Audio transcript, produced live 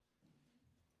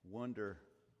wonder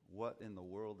what in the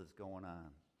world is going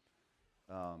on.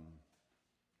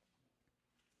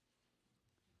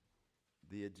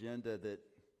 The agenda that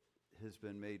has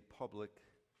been made public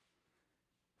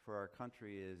for our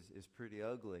country is pretty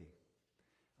ugly,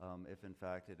 if in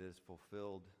fact it is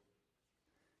fulfilled.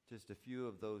 Just a few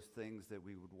of those things that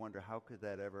we would wonder, how could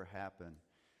that ever happen?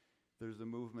 There's a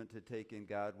movement to take In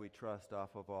God We Trust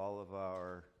off of all of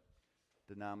our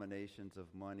denominations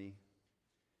of money.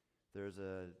 There's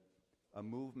a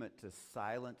movement to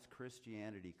silence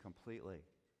Christianity completely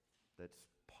that's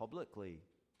publicly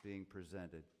being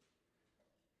presented.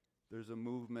 There's a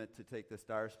movement to take the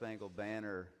Star-Spangled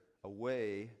Banner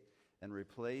away and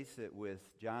replace it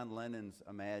with John Lennon's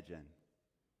Imagine.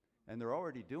 And they're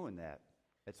already doing that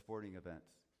at sporting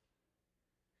events.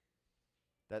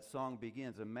 That song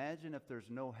begins, "Imagine if there's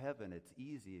no heaven, it's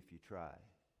easy if you try."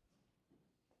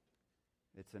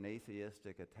 It's an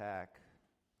atheistic attack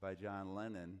by John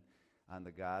Lennon on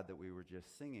the God that we were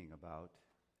just singing about,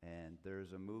 and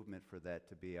there's a movement for that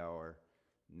to be our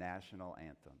national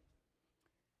anthem.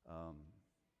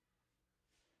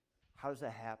 How does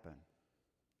that happen?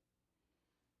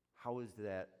 How is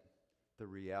that the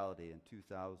reality in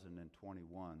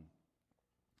 2021?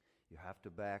 You have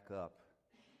to back up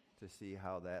to see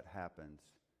how that happens.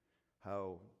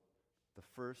 How the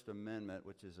First Amendment,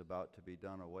 which is about to be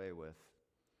done away with,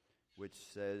 which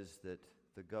says that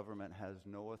the government has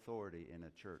no authority in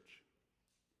a church,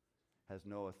 has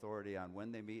no authority on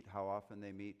when they meet, how often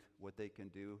they meet, what they can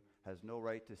do, has no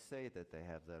right to say that they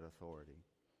have that authority.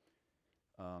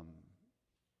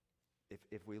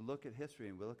 If we look at history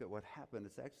and we look at what happened,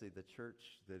 it's actually the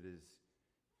church that is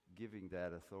giving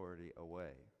that authority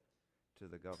away to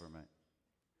the government.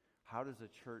 How does a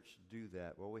church do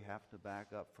that? Well, we have to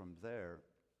back up from there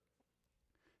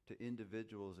to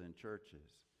individuals in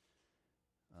churches.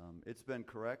 It's been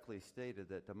correctly stated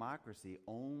that democracy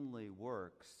only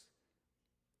works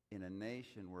in a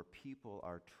nation where people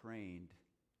are trained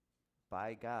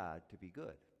by God to be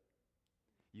good.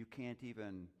 You can't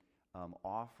even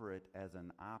offer it as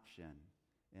an option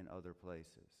in other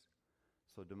places.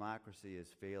 So democracy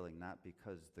is failing not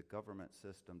because the government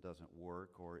system doesn't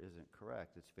work or isn't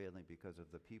correct. It's failing because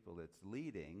of the people it's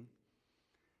leading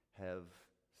have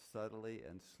subtly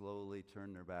and slowly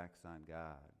turned their backs on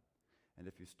God. And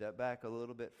if you step back a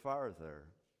little bit farther,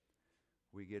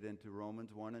 we get into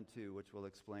Romans 1 and 2, which will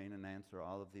explain and answer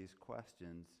all of these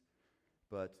questions.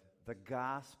 But the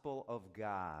gospel of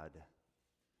God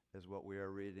is what we are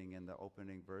reading in the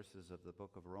opening verses of the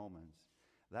book of Romans.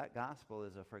 That gospel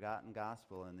is a forgotten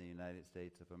gospel in the United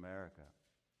States of America.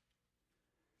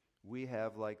 We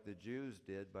have, like the Jews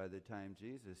did by the time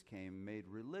Jesus came, made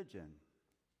religion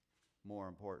more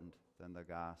important than the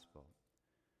gospel.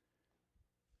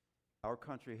 Our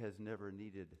country has never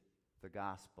needed the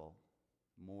gospel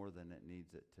more than it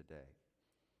needs it today.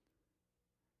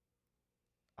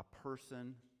 A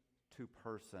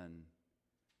person-to-person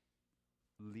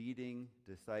leading,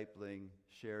 discipling,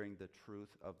 sharing the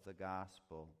truth of the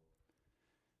gospel,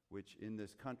 which in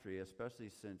this country, especially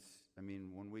since,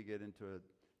 when we get into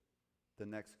the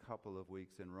next couple of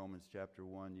weeks in Romans chapter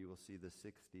 1, you will see the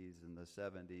 60s and the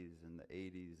 70s and the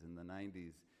 80s and the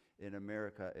 90s in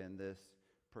America in this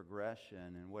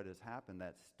progression. And what has happened,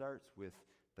 that starts with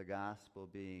the gospel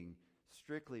being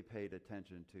strictly paid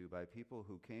attention to by people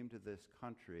who came to this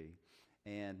country,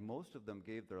 and most of them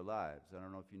gave their lives. I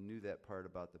don't know if you knew that part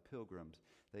about the Pilgrims.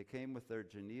 They came with their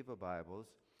Geneva Bibles,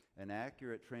 an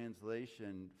accurate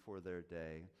translation for their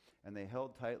day, and they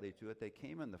held tightly to it. They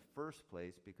came in the first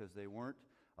place because they weren't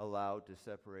allowed to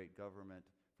separate government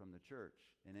from the church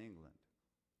in England.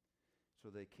 So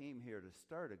they came here to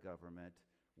start a government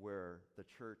where the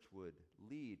church would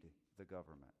lead the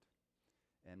government.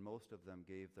 And most of them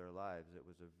gave their lives. It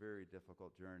was a very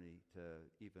difficult journey to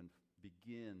even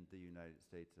begin the United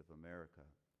States of America.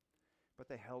 But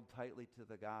they held tightly to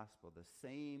the gospel, the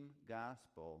same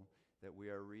gospel that we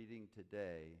are reading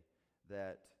today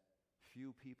that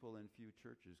few people in few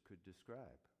churches could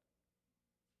describe.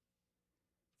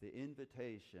 The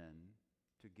invitation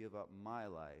to give up my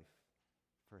life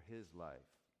for his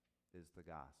life is the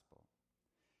gospel.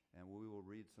 And we will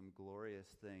read some glorious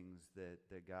things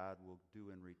that God will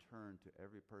do in return to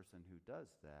every person who does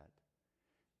that.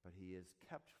 But he is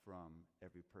kept from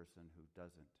every person who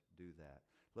doesn't do that.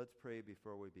 Let's pray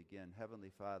before we begin.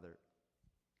 Heavenly Father,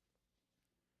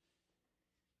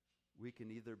 we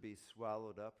can either be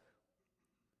swallowed up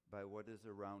by what is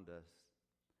around us,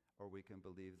 or we can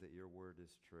believe that your word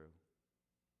is true.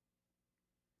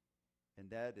 And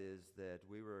that is that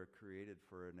we were created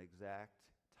for an exact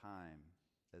time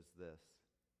as this.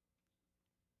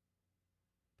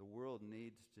 The world world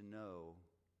needs to know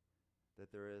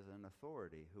that there is an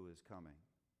authority who is coming,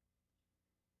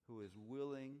 who is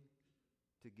willing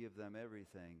to give them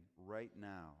everything right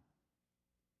now,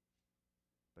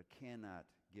 but cannot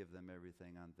give them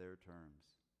everything on their terms.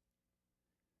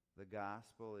 The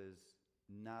gospel is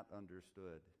not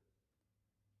understood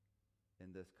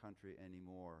in this country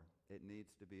anymore. It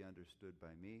needs to be understood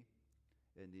by me.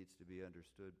 It needs to be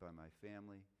understood by my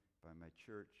family, by my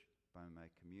church, by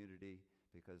my community,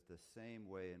 because the same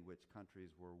way in which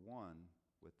countries were won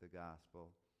with the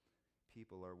gospel,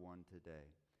 people are won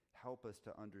today. Help us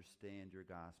to understand your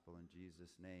gospel in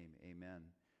Jesus' name. Amen.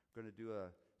 We're going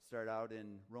to start out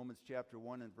in Romans chapter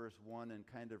 1 and verse 1 and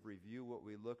kind of review what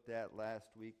we looked at last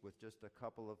week with just a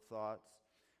couple of thoughts.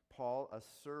 Paul, a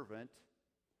servant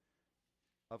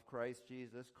of Christ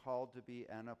Jesus, called to be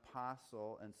an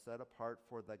apostle and set apart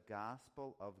for the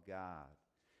gospel of God.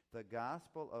 The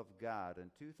gospel of God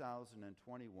in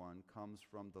 2021 comes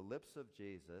from the lips of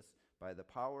Jesus by the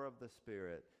power of the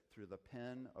Spirit through the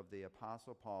pen of the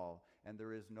Apostle Paul, and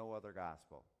there is no other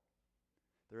gospel.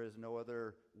 There is no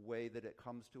other way that it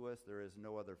comes to us. There is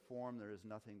no other form. There is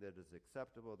nothing that is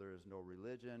acceptable. There is no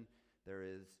religion. There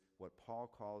is what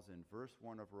Paul calls in verse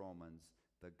 1 of Romans,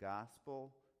 the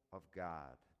gospel of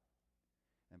God.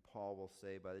 And Paul will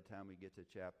say by the time we get to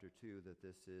chapter 2 that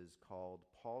this is called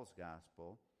Paul's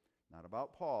gospel, not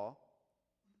about Paul,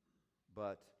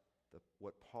 but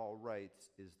what Paul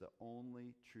writes is the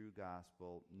only true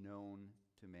gospel known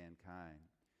to mankind.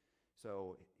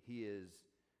 So he is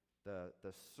the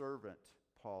servant,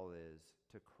 Paul is,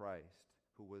 to Christ,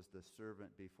 who was the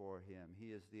servant before him. He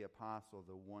is the apostle,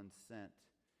 the one sent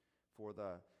for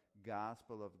the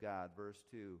gospel of God. Verse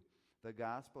 2, the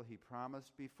gospel he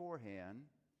promised beforehand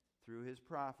through his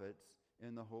prophets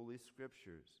in the Holy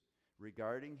Scriptures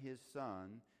regarding his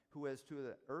Son, who as to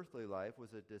the earthly life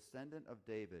was a descendant of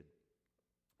David,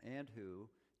 and who,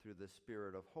 through the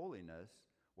Spirit of holiness,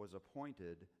 was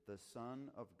appointed the Son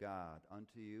of God.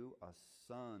 Unto you a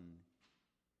son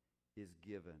is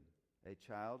given. A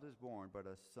child is born, but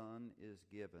a son is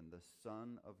given, the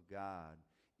Son of God,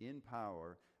 in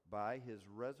power, by his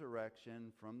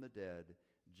resurrection from the dead,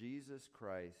 Jesus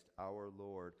Christ our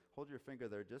Lord. Hold your finger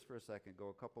there just for a second. Go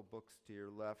a couple books to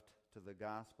your left to the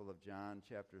Gospel of John,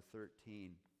 chapter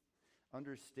 13.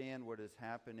 Understand what is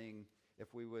happening if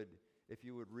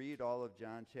you would read all of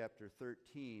John chapter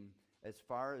 13. As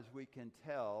far as we can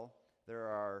tell, there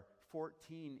are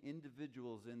 14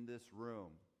 individuals in this room.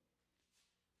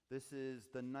 This is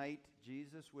the night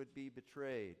Jesus would be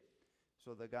betrayed.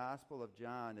 So the Gospel of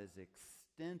John is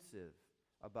extensive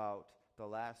about the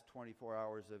last 24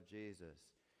 hours of Jesus.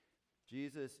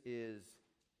 Jesus is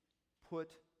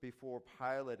put before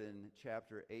Pilate in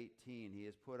chapter 18. He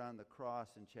is put on the cross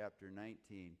in chapter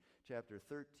 19. Chapter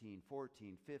 13,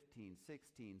 14, 15,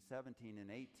 16, 17,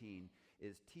 and 18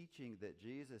 is teaching that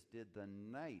Jesus did the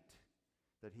night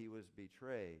that he was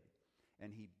betrayed.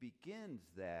 And he begins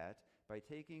that by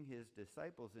taking his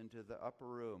disciples into the upper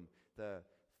room. The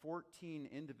 14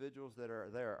 individuals that are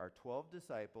there are 12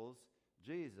 disciples,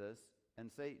 Jesus,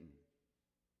 and Satan.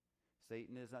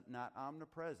 Satan is not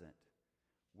omnipresent.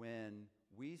 When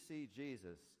we see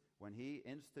Jesus, when he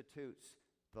institutes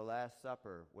the Last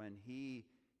Supper, when he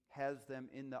has them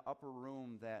in the upper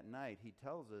room that night, he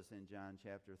tells us in John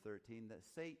chapter 13 that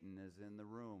Satan is in the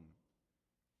room.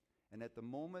 And at the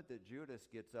moment that Judas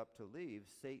gets up to leave,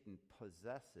 Satan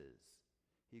possesses.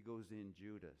 He goes in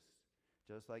Judas,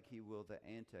 just like he will the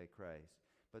Antichrist.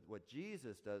 But what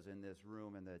Jesus does in this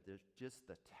room, and just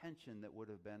the tension that would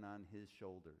have been on his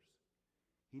shoulders,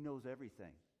 he knows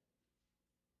everything.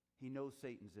 He knows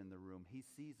Satan's in the room. He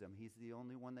sees him. He's the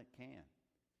only one that can.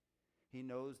 He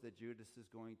knows that Judas is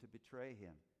going to betray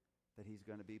him, that he's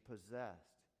going to be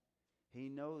possessed. He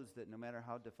knows that no matter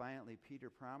how defiantly Peter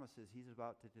promises, he's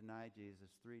about to deny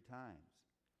Jesus 3 times.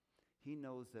 He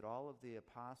knows that all of the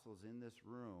apostles in this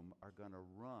room are going to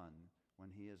run when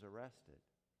he is arrested.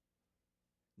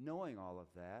 Knowing all of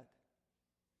that,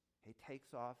 he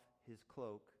takes off his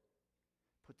cloak,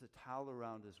 puts a towel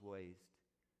around his waist,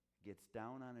 gets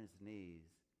down on his knees,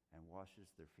 and washes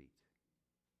their feet.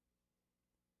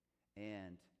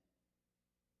 And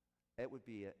it would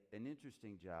be an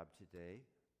interesting job today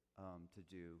to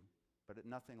do, but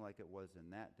nothing like it was in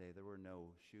that day. There were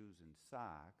no shoes and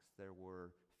socks. There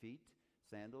were feet,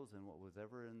 sandals, and what was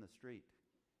ever in the street.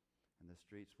 And the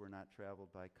streets were not traveled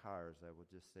by cars, I will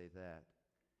just say that.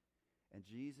 And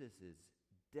Jesus is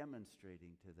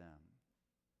demonstrating to them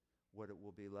what it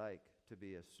will be like to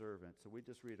be a servant. So we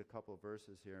just read a couple of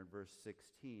verses here in verse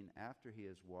 16, after he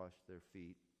has washed their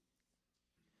feet.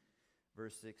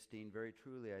 Verse 16, very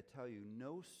truly I tell you,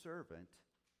 no servant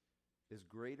is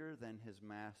greater than his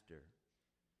master,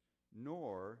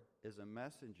 nor is a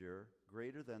messenger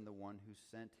greater than the one who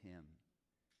sent him.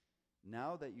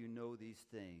 Now that you know these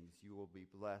things, you will be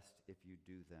blessed if you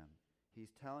do them.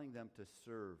 He's telling them to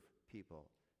serve people,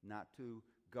 not to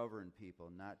govern people,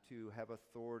 not to have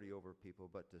authority over people,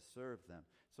 but to serve them.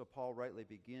 So Paul rightly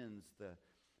begins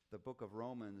the book of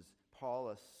Romans, Paul,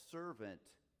 a servant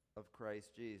of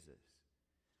Christ Jesus.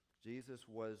 Jesus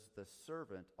was the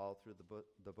servant all through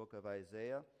the book of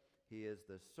Isaiah. He is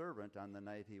the servant on the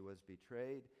night he was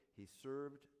betrayed. He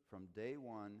served from day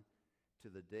one to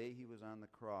the day he was on the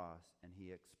cross, and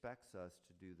he expects us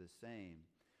to do the same.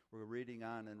 We're reading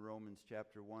on in Romans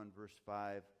chapter 1, verse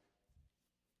 5.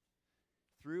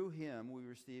 Through him we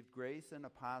received grace and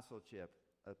apostleship,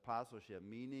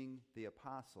 meaning the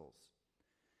apostles,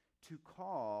 to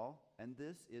call, and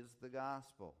this is the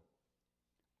gospel,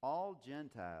 all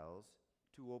Gentiles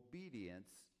to obedience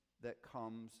that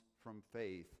comes from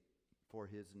faith for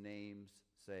his name's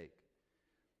sake.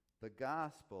 The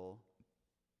gospel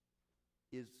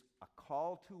is a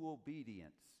call to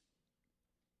obedience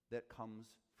that comes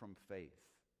from faith.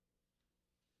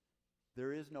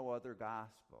 There is no other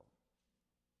gospel.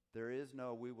 There is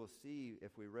no, we will see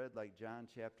if we read like John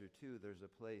chapter 2, there's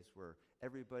a place where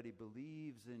everybody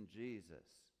believes in Jesus,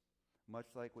 much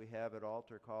like we have at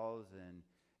altar calls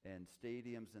and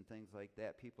stadiums and things like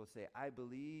that. People say, I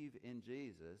believe in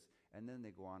Jesus, and then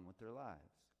they go on with their lives.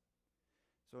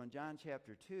 So in John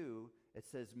chapter 2, it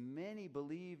says many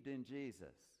believed in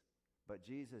Jesus, but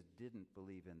Jesus didn't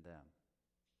believe in them.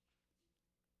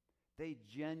 They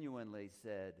genuinely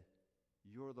said,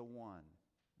 you're the one.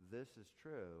 This is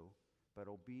true, but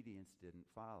obedience didn't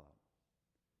follow.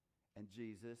 And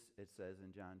Jesus, it says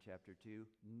in John chapter 2,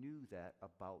 knew that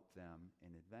about them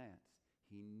in advance.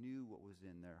 He knew what was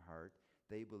in their heart.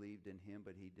 They believed in him,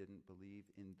 but he didn't believe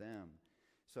in them.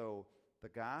 So the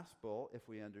gospel, if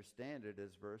we understand it,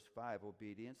 is verse 5,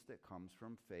 obedience that comes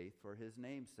from faith for his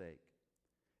name's sake.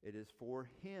 It is for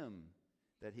him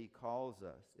that he calls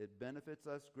us. It benefits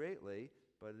us greatly,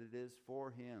 but it is for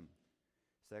him.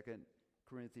 2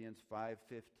 Corinthians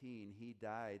 5:15, he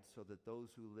died so that those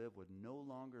who live would no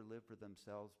longer live for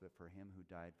themselves, but for him who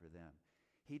died for them.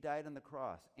 He died on the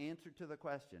cross. Answer to the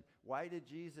question, why did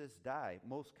Jesus die?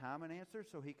 Most common answer,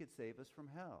 so he could save us from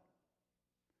hell.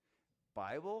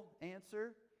 Bible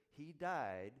answer, he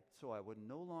died so I would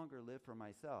no longer live for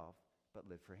myself, but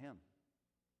live for him.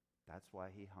 That's why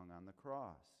he hung on the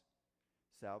cross.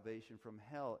 Salvation from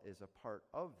hell is a part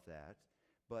of that,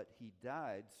 but he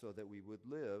died so that we would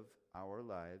live our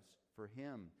lives for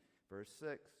him. Verse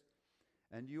 6,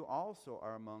 and you also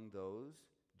are among those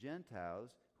Gentiles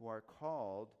who are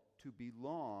called to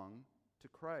belong to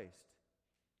Christ.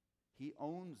 He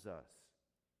owns us.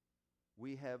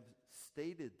 We have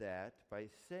stated that by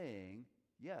saying,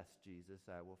 yes, Jesus,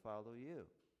 I will follow you.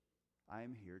 I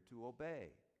am here to obey.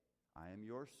 I am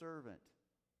your servant.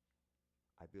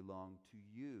 I belong to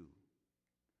you.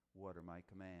 What are my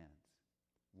commands?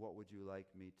 What would you like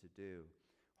me to do?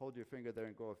 Hold your finger there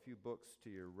and go a few books to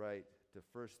your right to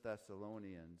 1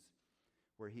 Thessalonians,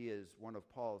 where he is one of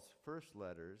Paul's first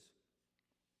letters,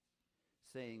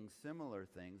 saying similar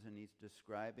things, and he's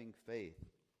describing faith.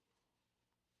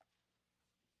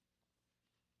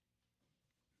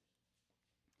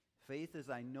 Faith is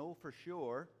I know for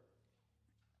sure,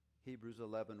 Hebrews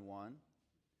 11:1.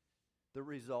 The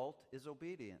result is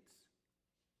obedience.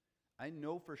 I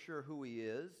know for sure who he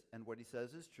is, and what he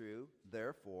says is true,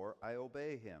 therefore I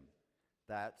obey him.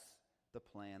 That's the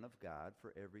plan of God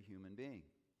for every human being.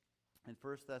 In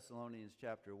 1 Thessalonians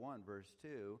chapter 1, verse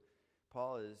 2,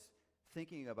 Paul is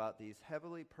thinking about these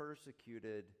heavily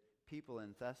persecuted people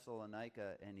in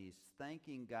Thessalonica, and he's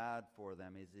thanking God for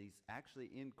them as he's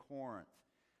actually in Corinth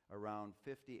around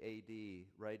 50 A.D.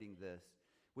 writing this.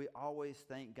 We always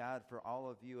thank God for all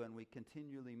of you, and we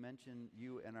continually mention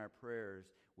you in our prayers.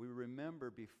 We remember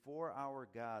before our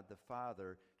God the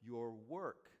Father your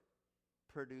work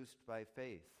produced by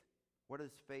faith. What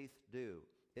does faith do?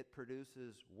 It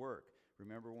produces work.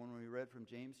 Remember when we read from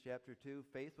James chapter 2,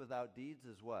 faith without deeds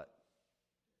is what?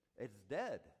 It's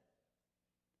dead.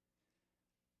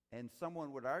 And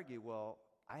someone would argue, well,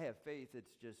 I have faith,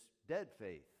 it's just dead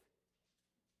faith.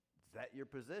 Is that your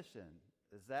position?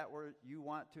 Is that where you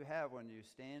want to have when you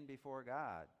stand before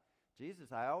God?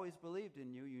 Jesus, I always believed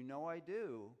in you. You know I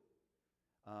do.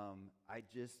 I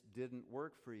just didn't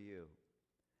work for you.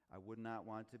 I would not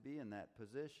want to be in that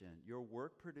position. Your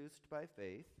work produced by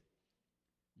faith,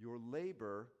 your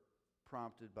labor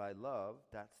prompted by love,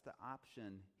 that's the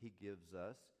option he gives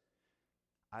us.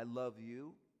 I love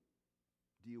you.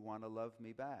 Do you want to love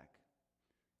me back?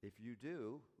 If you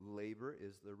do, labor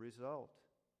is the result.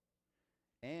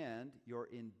 And your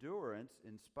endurance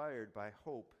inspired by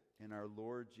hope in our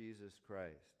Lord Jesus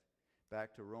Christ.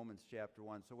 Back to Romans chapter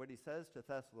 1. So what he says to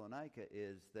Thessalonica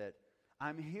is that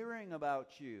I'm hearing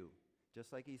about you,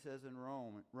 just like he says in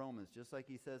Romans, just like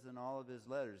he says in all of his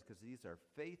letters, because these are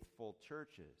faithful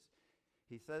churches.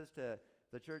 He says to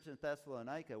the church in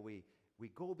Thessalonica, we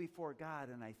go before God,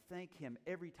 and I thank him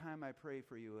every time I pray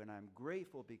for you, and I'm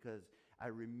grateful because I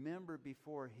remember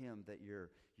before him that your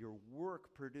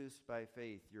work produced by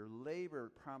faith, your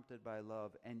labor prompted by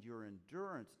love, and your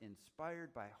endurance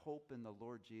inspired by hope in the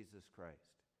Lord Jesus Christ.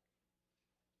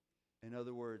 In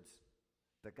other words,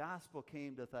 the gospel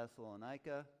came to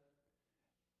Thessalonica,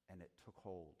 and it took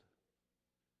hold.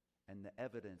 And the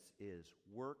evidence is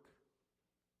work,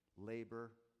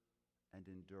 labor, and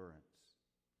endurance.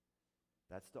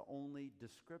 That's the only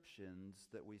descriptions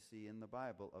that we see in the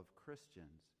Bible of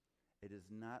Christians. It is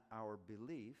not our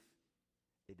belief,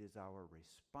 it is our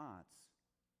response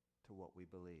to what we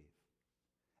believe.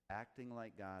 Acting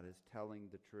like God is telling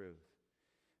the truth.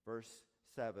 Verse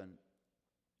 7,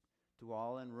 to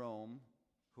all in Rome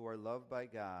who are loved by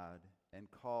God and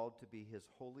called to be his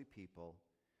holy people,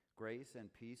 grace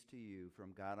and peace to you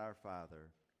from God our Father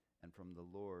and from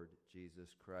the Lord Jesus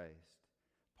Christ.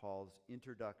 Paul's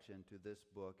introduction to this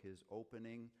book, his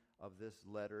opening of this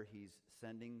letter he's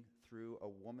sending through a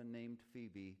woman named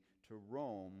Phoebe to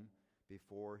Rome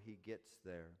before he gets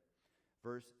there.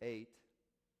 Verse 8,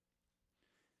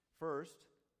 first,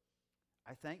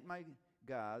 I thank my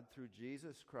God through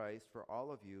Jesus Christ for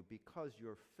all of you because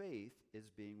your faith is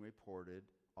being reported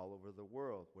all over the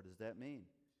world. What does that mean?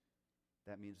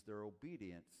 That means their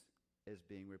obedience is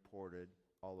being reported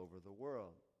all over the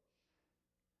world.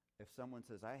 If someone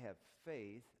says, I have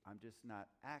faith, I'm just not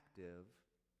active,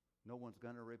 no one's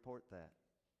going to report that.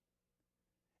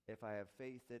 If I have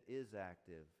faith that is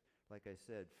active, like I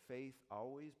said, faith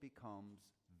always becomes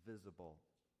visible.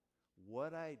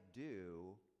 What I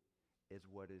do is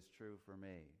what is true for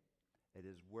me. It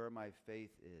is where my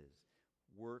faith is.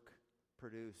 Work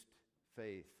produced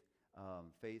faith.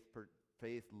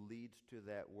 Faith leads to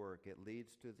that work. It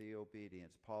leads to the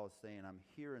obedience. Paul is saying, I'm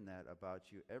hearing that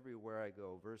about you everywhere I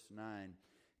go. Verse 9,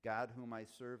 God whom I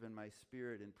serve in my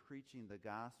spirit in preaching the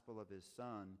gospel of his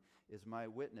Son is my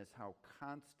witness how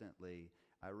constantly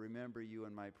I remember you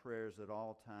in my prayers at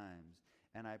all times.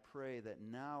 And I pray that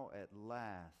now at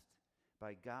last,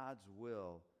 by God's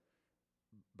will,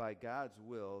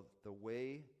 the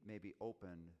way may be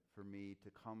opened for me to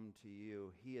come to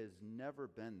you. He has never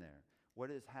been there. What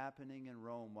is happening in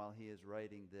Rome while he is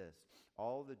writing this?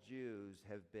 All the Jews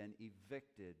have been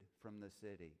evicted from the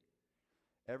city.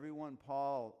 Everyone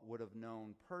Paul would have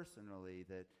known personally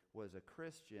that was a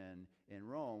Christian in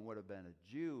Rome would have been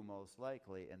a Jew most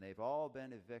likely, and they've all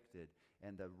been evicted.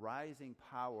 And the rising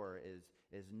power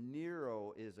as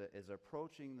Nero is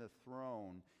approaching the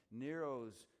throne.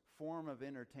 Nero's form of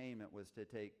entertainment was to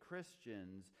take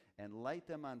Christians and light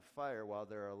them on fire while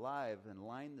they're alive and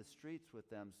line the streets with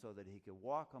them so that he could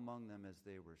walk among them as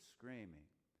they were screaming.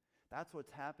 That's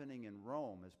what's happening in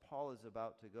Rome as Paul is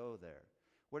about to go there.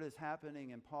 What is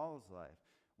happening in Paul's life?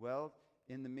 Well,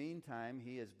 in the meantime,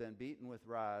 he has been beaten with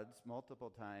rods multiple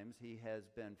times. He has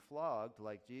been flogged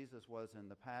like Jesus was in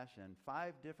the Passion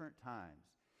 5 different times.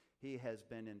 He has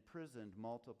been imprisoned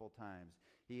multiple times.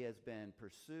 He has been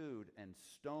pursued and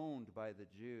stoned by the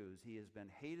Jews. He has been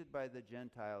hated by the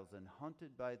Gentiles and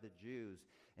hunted by the Jews.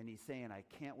 And he's saying, I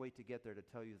can't wait to get there to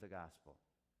tell you the gospel.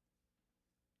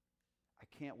 I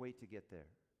can't wait to get there.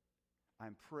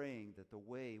 I'm praying that the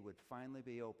way would finally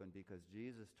be open because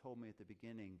Jesus told me at the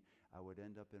beginning I would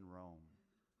end up in Rome.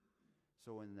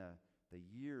 So in the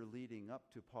year leading up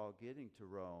to Paul getting to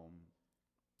Rome,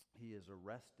 he is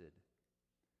arrested.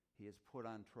 He is put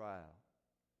on trial.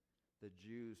 The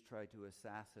Jews try to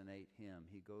assassinate him.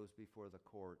 He goes before the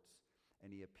courts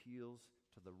and he appeals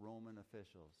to the Roman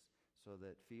officials so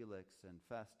that Felix and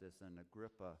Festus and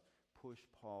Agrippa push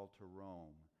Paul to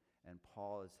Rome. And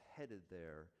Paul is headed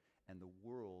there, and the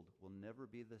world will never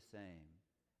be the same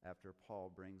after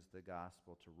Paul brings the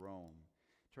gospel to Rome.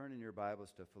 Turn in your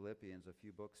Bibles to Philippians, a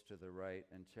few books to the right,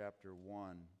 in chapter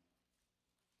 1.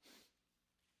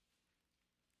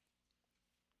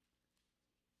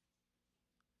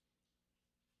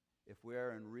 If we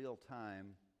are in real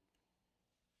time,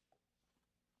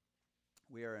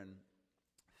 we are in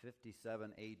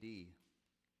 57 AD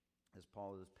as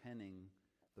Paul is penning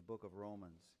the book of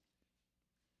Romans.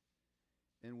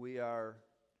 And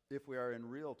if we are in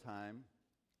real time,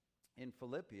 in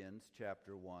Philippians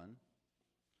chapter 1,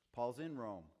 Paul's in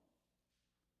Rome.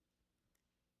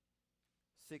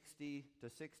 60 to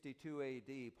 62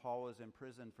 AD, Paul was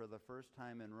imprisoned for the first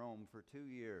time in Rome for 2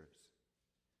 years.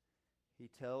 He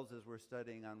tells, as we're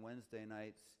studying on Wednesday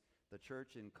nights, the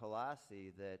church in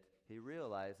Colossae that he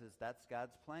realizes that's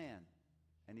God's plan,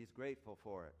 and he's grateful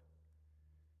for it.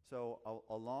 So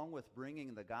along with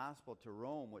bringing the gospel to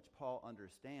Rome, which Paul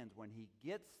understands, when he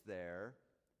gets there,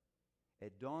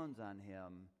 it dawns on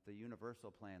him the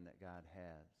universal plan that God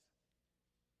has.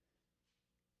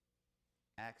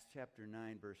 Acts chapter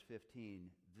 9, verse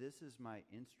 15, "This is my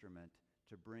instrument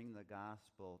to bring the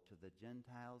gospel to the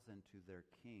Gentiles and to their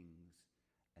kings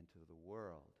and to the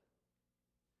world."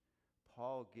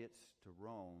 Paul gets to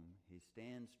Rome, he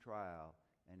stands trial,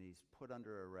 and he's put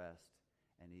under arrest,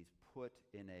 and he's put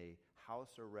in a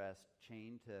house arrest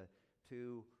chained to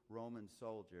 2 Roman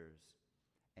soldiers,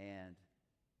 and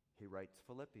he writes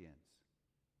Philippians,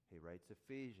 he writes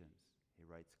Ephesians, he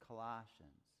writes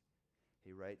Colossians.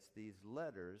 He writes these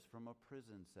letters from a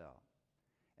prison cell.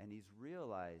 And he's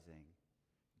realizing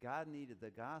God needed the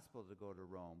gospel to go to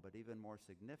Rome, but even more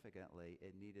significantly,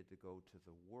 it needed to go to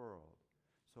the world.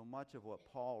 So much of what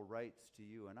Paul writes to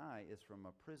you and I is from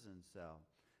a prison cell.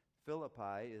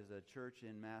 Philippi is a church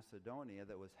in Macedonia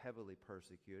that was heavily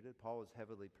persecuted. Paul was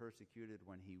heavily persecuted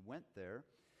when he went there,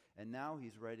 and now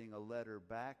he's writing a letter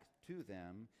back to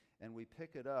them, and we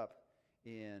pick it up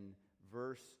in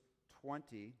verse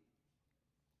 20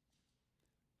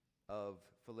 of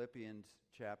Philippians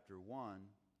chapter 1,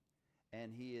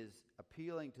 and he is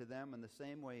appealing to them in the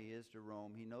same way he is to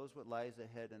Rome. He knows what lies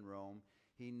ahead in Rome.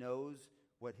 He knows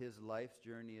what his life's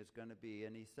journey is going to be,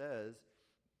 and he says,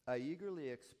 "I eagerly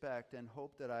expect and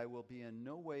hope that I will be in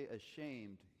no way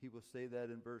ashamed." He will say that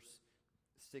in verse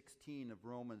 16 of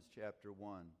Romans chapter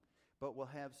 1. "But will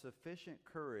have sufficient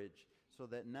courage so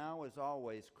that now as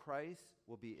always Christ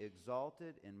will be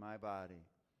exalted in my body,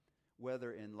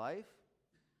 whether in life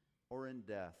or in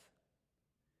death.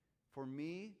 For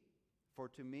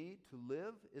to me to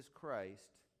live is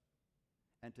Christ,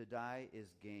 and to die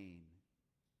is gain."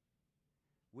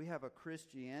 We have a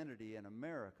Christianity in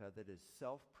America that is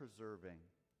self-preserving.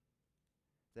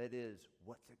 That is,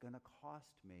 what's it going to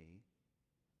cost me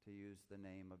to use the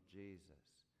name of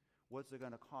Jesus? What's it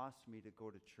going to cost me to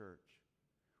go to church?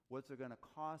 What's it going to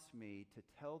cost me to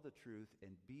tell the truth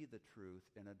and be the truth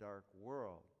in a dark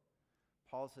world?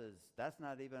 Paul says, that's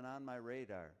not even on my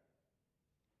radar.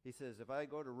 He says, if I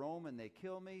go to Rome and they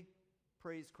kill me,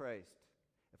 praise Christ.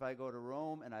 If I go to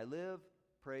Rome and I live,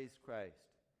 praise Christ.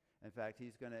 In fact,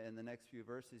 he's going to, in the next few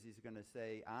verses, he's going to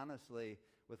say, honestly,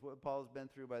 with what Paul's been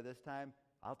through by this time,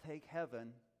 I'll take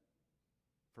heaven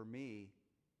for me,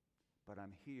 but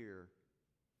I'm here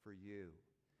for you.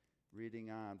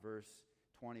 Reading on, verse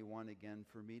 21 again,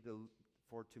 for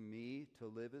to me to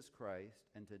live is Christ,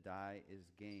 and to die is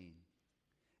gain.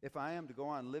 If I am to go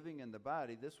on living in the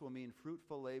body, this will mean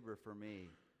fruitful labor for me.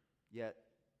 Yet,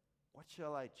 what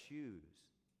shall I choose?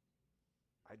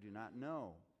 I do not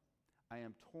know. I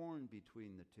am torn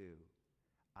between the two.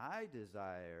 I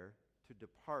desire to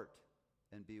depart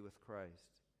and be with Christ,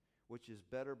 which is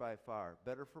better by far,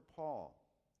 better for Paul.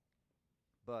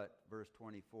 But, verse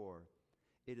 24,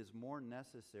 it is more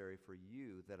necessary for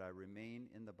you that I remain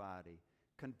in the body.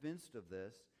 Convinced of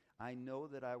this, I know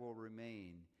that I will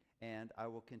remain, and I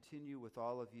will continue with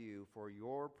all of you for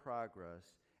your progress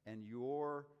and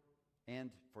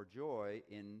for joy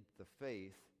in the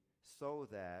faith, so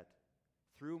that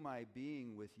through my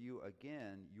being with you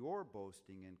again, your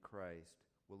boasting in Christ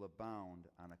will abound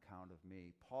on account of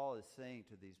me. Paul is saying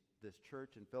to this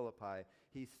church in Philippi,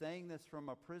 he's saying this from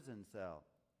a prison cell.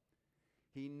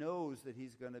 He knows that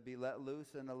he's going to be let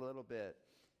loose in a little bit.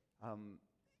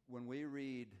 When we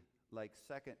read like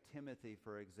 2 Timothy,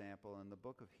 for example, in the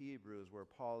book of Hebrews, where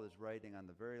Paul is writing on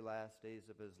the very last days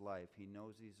of his life, he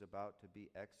knows he's about to be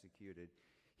executed.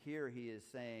 Here he is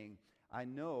saying, I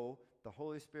know the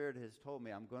Holy Spirit has told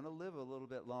me I'm going to live a little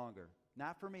bit longer.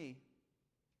 Not for me.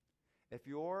 If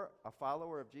you're a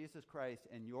follower of Jesus Christ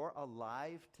and you're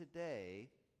alive today,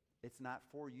 it's not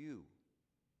for you.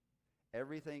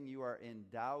 Everything you are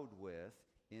endowed with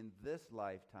in this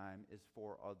lifetime is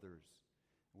for others.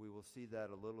 We will see that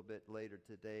a little bit later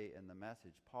today in the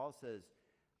message. Paul says,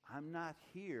 I'm not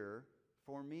here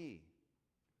for me.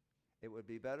 It would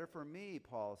be better for me,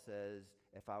 Paul says,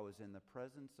 if I was in the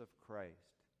presence of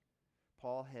Christ.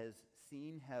 Paul has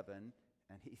seen heaven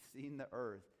and he's seen the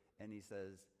earth, and he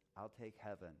says, I'll take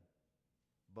heaven.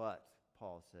 But,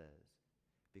 Paul says,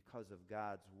 because of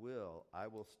God's will, I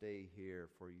will stay here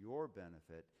for your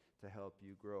benefit to help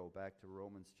you grow. Back to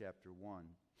Romans chapter 1.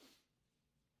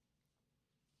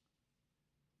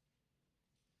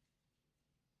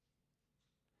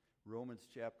 Romans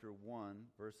chapter 1,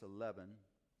 verse 11.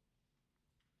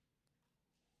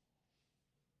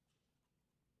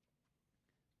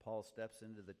 Paul steps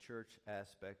into the church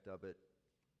aspect of it,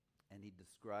 and he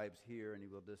describes here, and he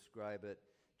will describe it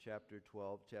chapter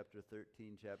 12, chapter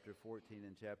 13, chapter 14,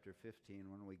 and chapter 15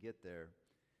 when we get there.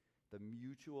 The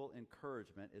mutual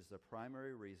encouragement is the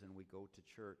primary reason we go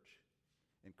to church.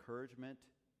 Encouragement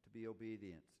to be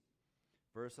obedient.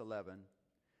 Verse 11,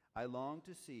 I long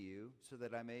to see you so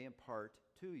that I may impart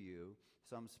to you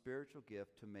some spiritual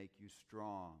gift to make you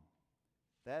strong.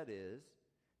 That is,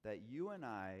 that you and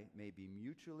I may be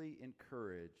mutually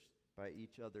encouraged by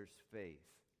each other's faith.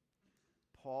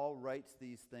 Paul writes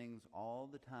these things all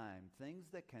the time, things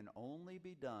that can only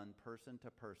be done person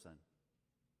to person.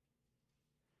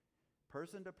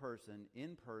 Person to person,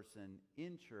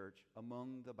 in church,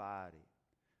 among the body.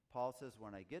 Paul says,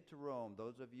 when I get to Rome,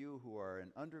 those of you who are in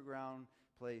underground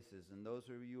places and those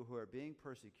of you who are being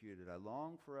persecuted, I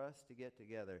long for us to get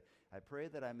together. I pray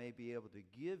that I may be able to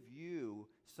give you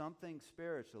something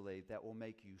spiritually that will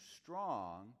make you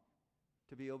strong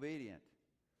to be obedient.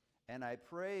 And I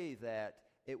pray that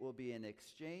it will be an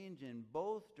exchange in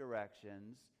both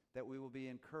directions, that we will be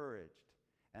encouraged.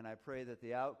 And I pray that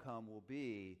the outcome will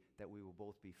be that we will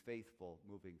both be faithful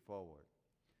moving forward.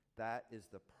 That is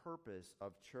the purpose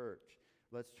of church.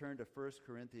 Let's turn to 1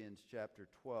 Corinthians chapter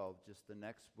 12, just the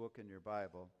next book in your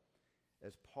Bible.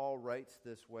 As Paul writes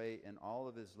this way in all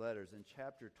of his letters, in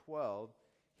chapter 12,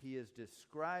 he is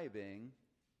describing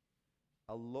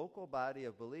a local body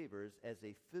of believers as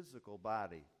a physical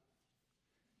body.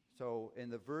 So in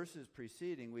the verses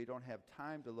preceding, we don't have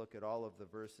time to look at all of the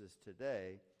verses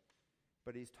today,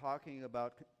 but he's talking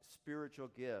about spiritual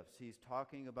gifts. He's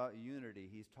talking about unity.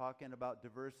 He's talking about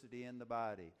diversity in the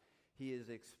body. He is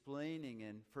explaining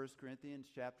in 1 Corinthians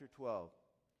chapter 12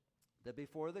 that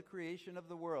before the creation of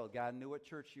the world, God knew what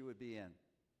church you would be in.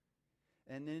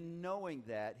 And in knowing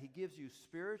that, he gives you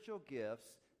spiritual gifts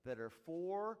that are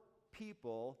for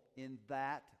people in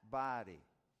that body.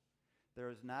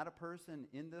 There is not a person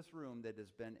in this room that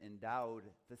has been endowed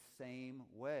the same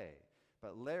way.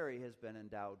 But Larry has been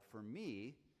endowed for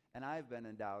me, and I've been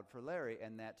endowed for Larry,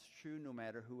 and that's true no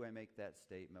matter who I make that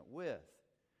statement with.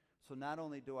 So not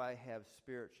only do I have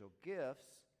spiritual gifts,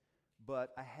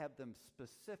 but I have them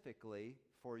specifically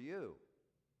for you,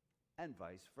 and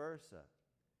vice versa.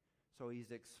 So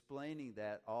he's explaining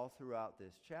that all throughout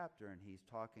this chapter, and he's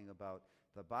talking about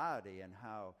the body and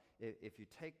how if you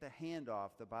take the hand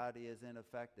off, the body is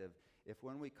ineffective. If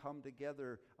when we come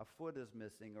together, a foot is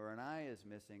missing, or an eye is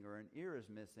missing, or an ear is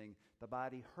missing, the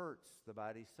body hurts, the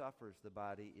body suffers, the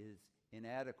body is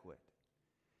inadequate.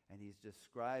 And he's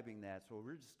describing that. So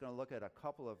we're just going to look at a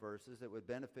couple of verses that would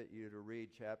benefit you to read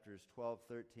chapters 12,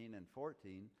 13, and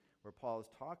 14, where Paul is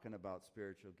talking about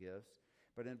spiritual gifts.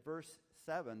 But in verse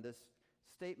 7, this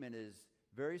statement is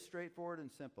very straightforward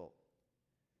and simple.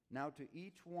 Now to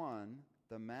each one,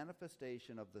 the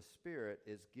manifestation of the Spirit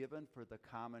is given for the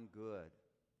common good.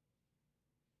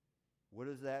 What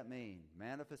does that mean?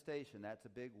 Manifestation, that's a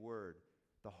big word.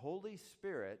 The Holy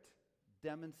Spirit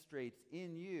demonstrates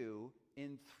in you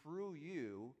and through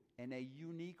you in a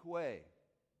unique way.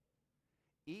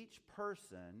 Each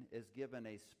person is given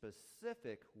a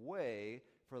specific way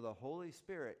for the Holy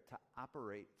Spirit to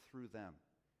operate through them.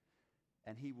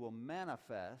 And he will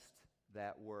manifest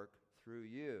that work through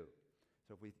you.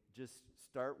 So if we just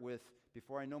start with,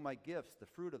 before I know my gifts, the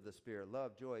fruit of the Spirit,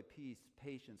 love, joy, peace,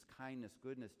 patience, kindness,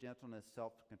 goodness, gentleness,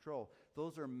 self-control.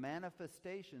 Those are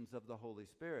manifestations of the Holy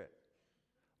Spirit.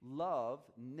 Love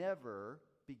never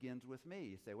begins with me.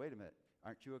 You say, wait a minute,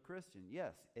 aren't you a Christian?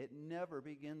 Yes, it never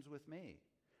begins with me.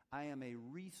 I am a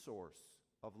resource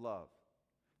of love.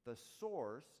 The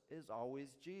source is always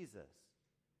Jesus.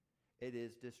 It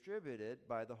is distributed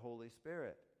by the Holy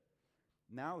Spirit.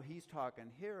 Now he's talking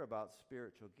here about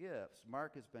spiritual gifts.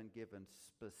 Mark has been given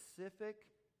specific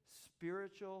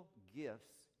spiritual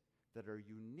gifts that are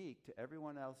unique to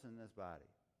everyone else in this body.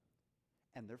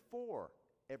 And they're for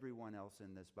everyone else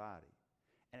in this body.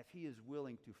 And if he is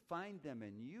willing to find them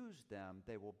and use them,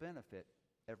 they will benefit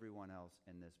everyone else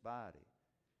in this body.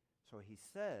 So he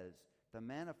says the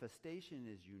manifestation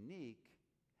is unique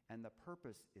and the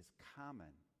purpose is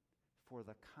common, for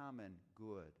the common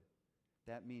good.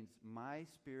 That means my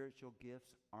spiritual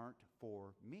gifts aren't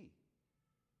for me.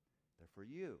 They're for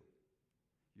you.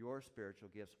 Your spiritual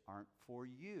gifts aren't for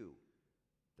you.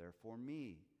 They're for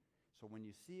me. So when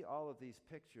you see all of these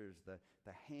pictures, the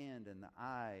hand and the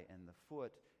eye and the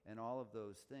foot and all of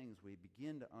those things, we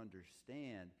begin to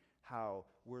understand how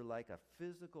we're like a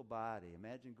physical body.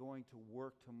 Imagine going to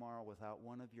work tomorrow without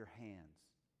one of your hands.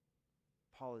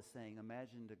 Paul is saying,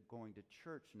 imagine going to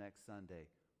church next Sunday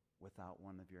without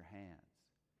one of your hands.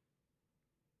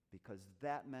 because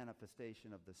that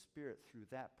manifestation of the Spirit through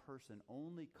that person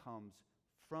only comes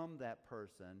from that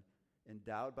person,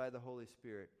 endowed by the Holy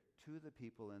Spirit, to the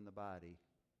people in the body,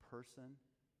 person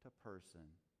to person,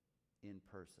 in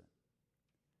person.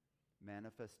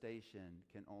 Manifestation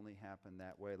can only happen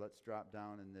that way. Let's drop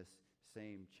down in this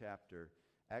same chapter.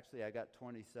 Actually, I got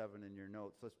 27 in your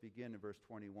notes. Let's begin in verse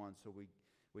 21 so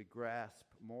we grasp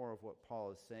more of what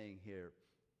Paul is saying here.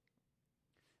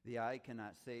 The eye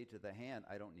cannot say to the hand,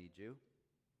 I don't need you.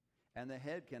 And the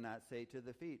head cannot say to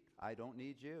the feet, I don't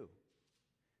need you.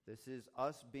 This is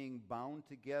us being bound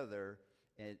together.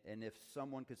 And if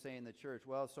someone could say in the church,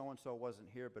 well, so-and-so wasn't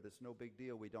here, but it's no big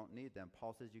deal, we don't need them.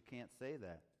 Paul says you can't say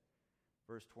that.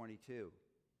 Verse 22.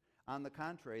 On the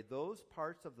contrary, those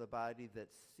parts of the body that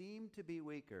seem to be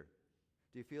weaker.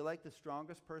 Do you feel like the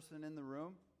strongest person in the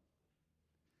room?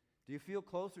 Do you feel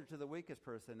closer to the weakest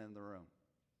person in the room?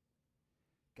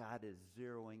 God is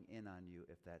zeroing in on you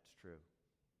if that's true.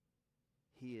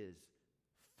 He is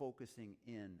focusing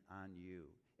in on you.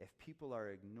 If people are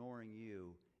ignoring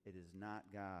you, it is not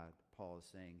God, Paul is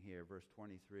saying here. Verse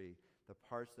 23, the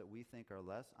parts that we think are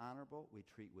less honorable, we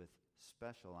treat with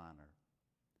special honor.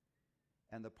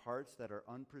 And the parts that are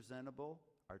unpresentable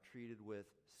are treated with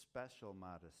special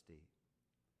modesty.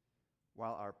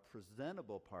 While our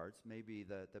presentable parts, maybe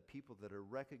the people that are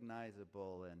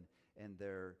recognizable and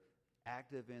they're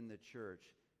active in the church,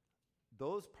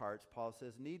 those parts, Paul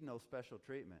says, need no special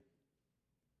treatment.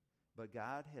 But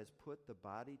God has put the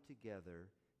body together,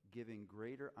 giving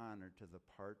greater honor to the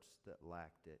parts that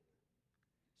lacked it.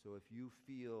 So if you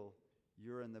feel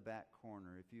you're in the back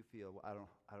corner, if you feel, I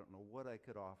don't know what I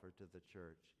could offer to the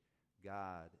church,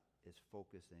 God is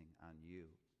focusing on you.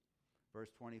 Verse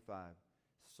 25,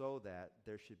 so that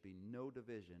there should be no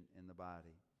division in the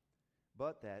body,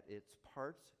 but that its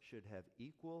parts should have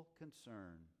equal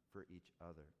concern for each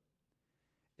other.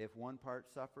 If one part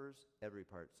suffers, every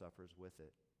part suffers with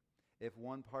it. If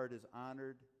one part is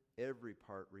honored, every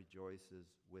part rejoices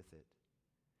with it.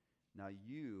 Now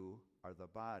you are the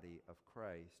body of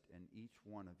Christ, and each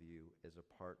one of you is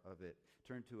a part of it.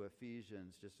 Turn to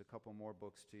Ephesians, just a couple more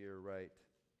books to your right.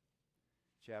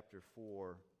 Chapter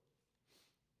 4.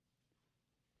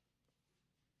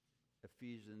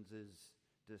 Ephesians is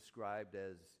described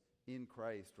as in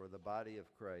Christ, or the body of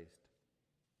Christ.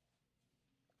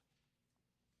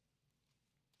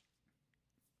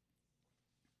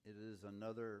 It is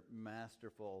another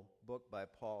masterful book by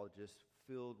Paul, just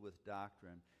filled with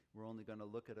doctrine. We're only going to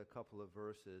look at a couple of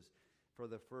verses. For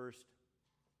the first,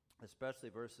 especially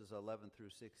verses 11 through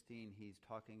 16, he's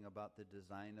talking about the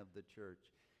design of the church.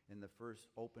 In the first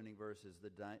opening verses, the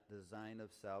design of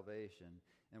salvation.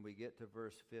 And we get to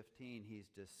verse 15, he's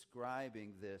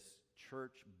describing this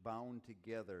church bound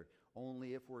together.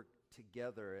 Only if we're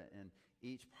together and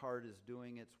each part is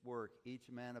doing its work, each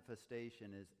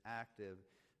manifestation is active.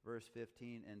 Verse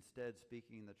 15, instead,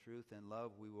 speaking the truth in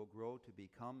love, we will grow to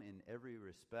become in every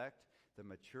respect the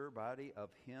mature body of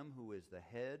him who is the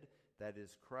head, that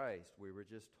is Christ. We were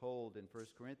just told in 1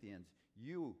 Corinthians,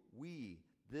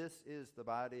 this is the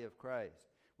body of Christ.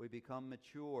 We become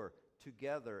mature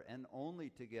together and only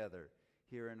together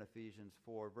here in Ephesians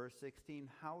 4. Verse 16,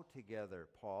 how together,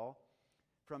 Paul?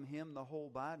 From him the whole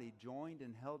body, joined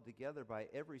and held together by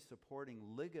every supporting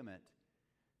ligament,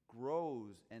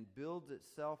 grows and builds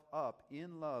itself up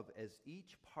in love as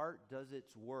each part does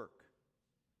its work.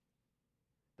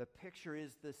 The picture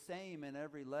is the same in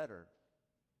every letter.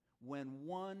 When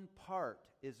one part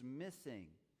is missing,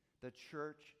 the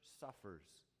church suffers.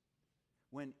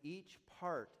 When each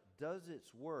part does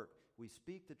its work, we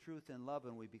speak the truth in love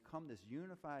and we become this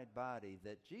unified body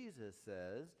that Jesus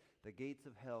says the gates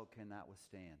of hell cannot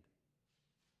withstand.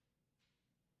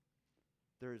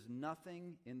 There is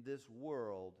nothing in this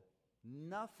world,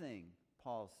 nothing,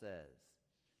 Paul says,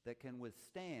 that can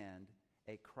withstand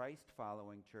a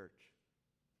Christ-following church.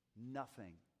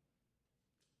 Nothing.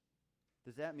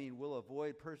 Does that mean we'll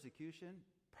avoid persecution?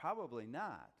 Probably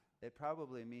not. It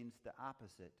probably means the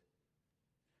opposite.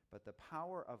 But the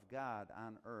power of God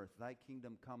on earth, thy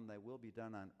kingdom come, thy will be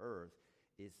done on earth,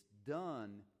 is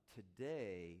done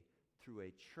today through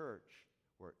a church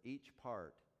where each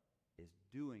part is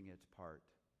doing its part,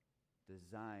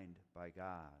 designed by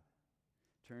God.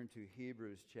 Turn to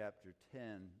Hebrews chapter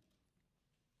 10.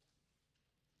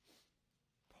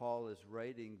 Paul is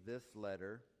writing this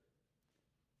letter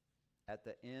at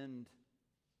the end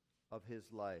of his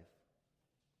life.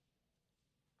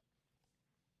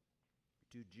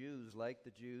 To Jews like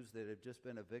the Jews that have just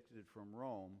been evicted from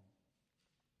Rome,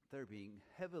 they're being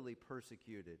heavily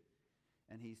persecuted.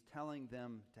 And he's telling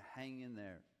them to hang in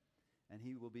there. And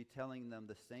he will be telling them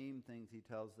the same things he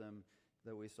tells them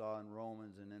that we saw in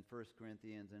Romans and in 1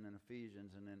 Corinthians and in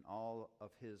Ephesians and in all of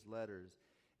his letters.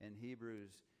 In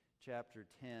Hebrews chapter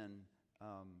 10,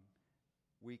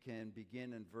 we can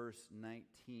begin in verse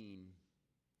 19.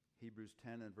 Hebrews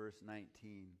 10 and verse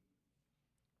 19.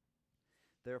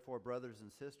 Therefore, brothers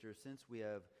and sisters, since we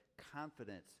have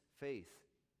confidence, faith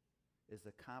is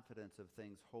the confidence of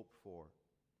things hoped for.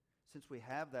 Since we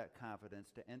have that confidence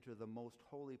to enter the most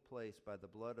holy place by the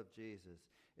blood of Jesus,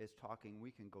 it's talking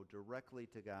we can go directly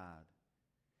to God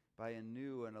by a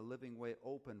new and a living way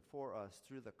open for us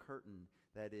through the curtain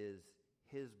that is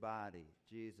his body,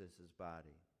 Jesus'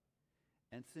 body.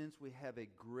 And since we have a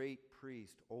great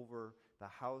priest over the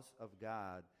house of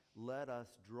God, let us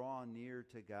draw near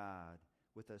to God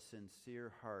with a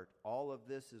sincere heart. All of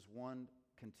this is one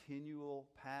continual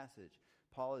passage.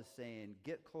 Paul is saying,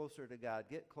 get closer to God,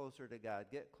 get closer to God,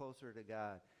 get closer to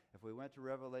God. If we went to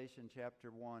Revelation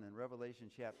chapter 1 and Revelation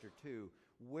chapter 2,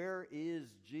 where is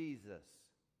Jesus?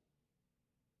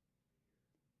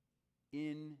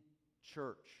 In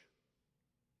church.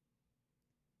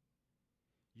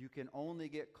 You can only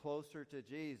get closer to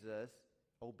Jesus,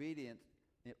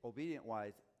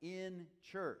 obedient-wise, in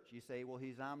church. You say, well,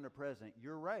 he's omnipresent.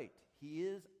 You're right. He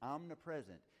is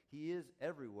omnipresent. He is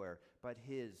everywhere. But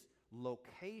his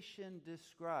location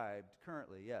described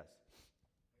currently, yes.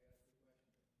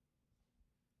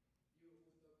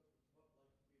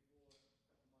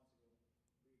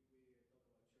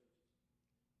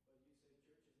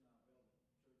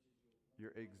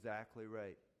 You're exactly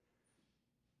right.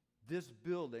 This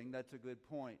building, that's a good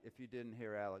point if you didn't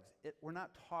hear Alex. We're not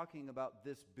talking about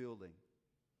this building.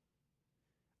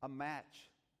 A match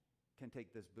can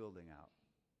take this building out.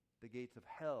 The gates of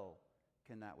hell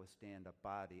cannot withstand a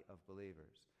body of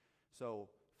believers. So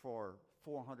for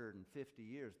 450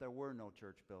 years, there were no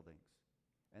church buildings.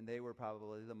 And they were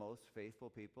probably the most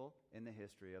faithful people in the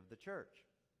history of the church.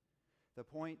 The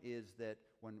point is that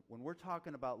when we're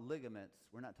talking about ligaments,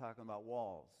 we're not talking about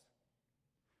walls.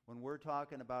 When we're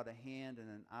talking about a hand and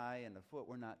an eye and a foot,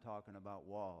 we're not talking about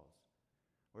walls.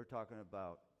 We're talking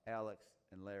about Alex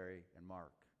and Larry and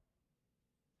Mark,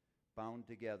 bound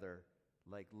together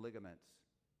like ligaments,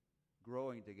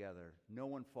 growing together. No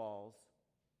one falls.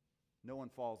 No one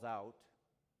falls out.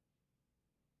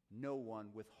 No one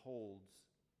withholds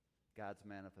God's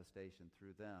manifestation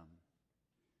through them.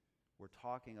 We're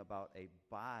talking about a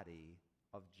body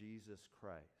of Jesus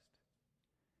Christ.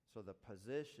 So the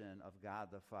position of God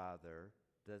the Father,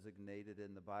 designated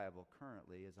in the Bible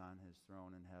currently, is on his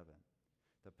throne in heaven.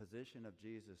 The position of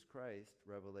Jesus Christ,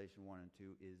 Revelation 1 and 2,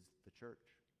 is the church.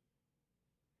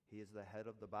 He is the head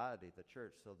of the body, the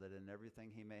church, so that in everything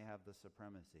he may have the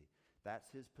supremacy. That's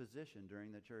his position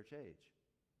during the church age.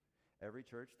 Every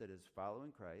church that is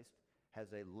following Christ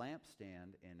has a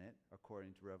lampstand in it,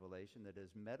 according to Revelation, that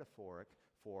is metaphoric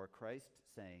for Christ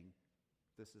saying,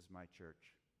 this is my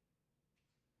church.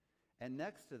 And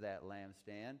next to that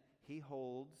lampstand, he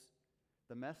holds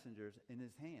the messengers in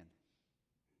his hand.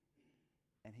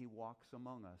 And he walks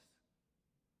among us.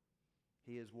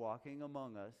 He is walking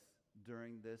among us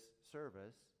during this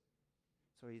service.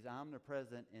 So he's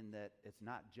omnipresent in that it's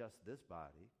not just this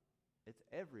body. It's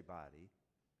everybody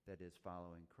that is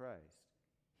following Christ.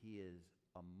 He is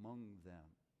among them.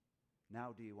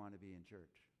 Now do you want to be in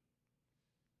church?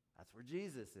 That's where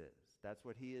Jesus is. That's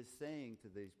what he is saying to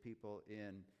these people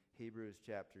in Hebrews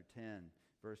chapter 10,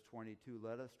 verse 22.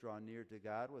 Let us draw near to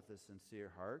God with a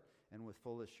sincere heart and with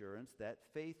full assurance that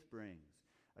faith brings.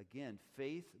 Again,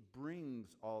 faith brings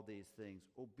all these things.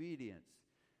 Obedience,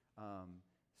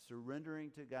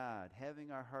 surrendering to God,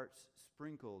 having our hearts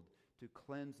sprinkled to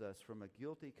cleanse us from a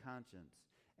guilty conscience,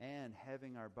 and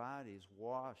having our bodies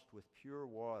washed with pure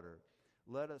water.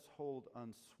 Let us hold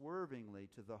unswervingly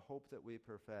to the hope that we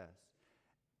profess.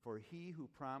 For he who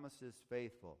promises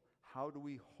faithful. How do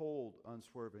we hold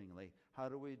unswervingly? How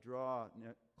do we draw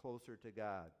closer to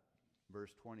God?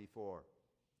 Verse 24.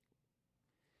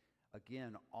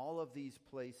 Again, all of these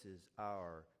places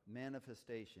are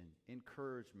manifestation,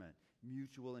 encouragement,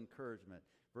 mutual encouragement.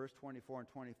 Verse 24 and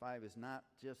 25 is not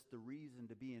just the reason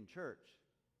to be in church.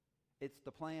 It's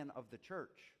the plan of the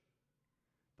church.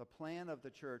 The plan of the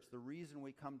church, the reason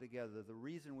we come together, the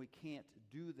reason we can't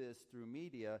do this through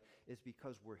media is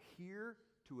because we're here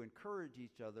to encourage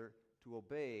each other to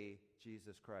obey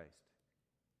Jesus Christ.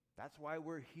 That's why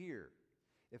we're here.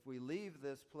 If we leave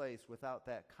this place without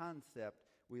that concept,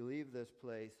 we leave this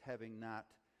place having not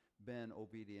been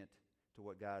obedient to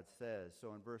what God says.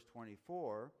 So in verse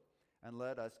 24, and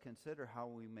let us consider how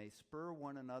we may spur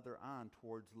one another on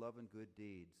towards love and good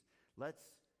deeds. Let's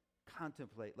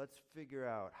contemplate. Let's figure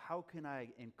out, how can I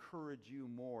encourage you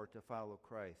more to follow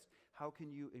Christ? How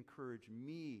can you encourage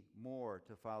me more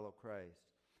to follow Christ?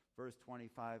 Verse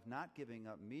 25, not giving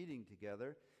up meeting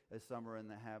together, as some are in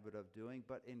the habit of doing,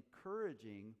 but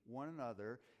encouraging one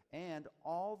another, and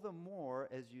all the more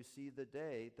as you see the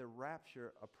day, the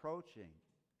rapture approaching.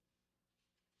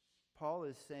 Paul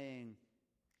is saying,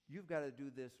 you've got to do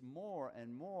this more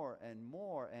and more and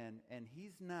more, and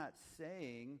he's not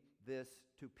saying this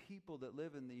to people that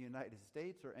live in the United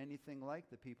States or anything like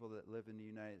the people that live in the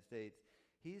United States.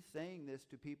 He's saying this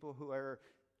to people who are,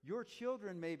 your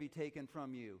children may be taken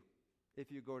from you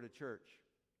if you go to church.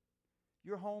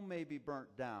 Your home may be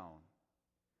burnt down.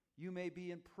 You may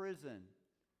be in prison.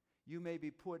 You may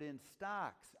be put in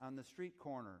stocks on the street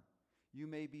corner. You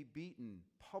may be beaten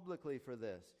publicly for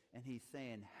this. And he's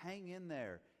saying, hang in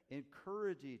there.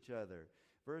 Encourage each other.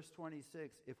 Verse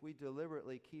 26, if we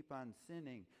deliberately keep on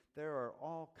sinning, there are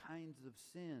all kinds of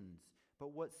sins.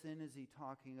 But what sin is he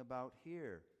talking about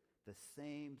here? The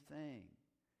same thing.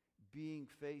 Being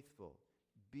faithful,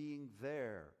 being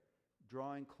there,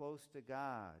 drawing close to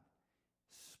God,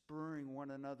 spurring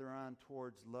one another on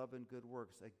towards love and good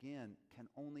works, again, can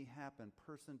only happen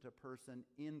person to person,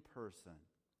 in person.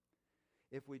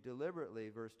 If we deliberately,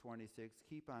 verse 26,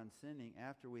 keep on sinning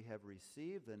after we have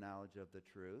received the knowledge of the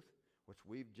truth, which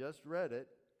we've just read it,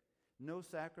 no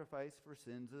sacrifice for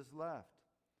sins is left,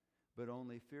 but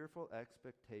only fearful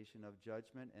expectation of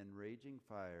judgment and raging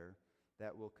fire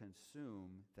that will consume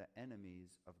the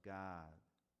enemies of God.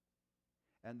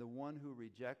 And the one who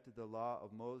rejected the law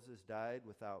of Moses died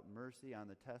without mercy on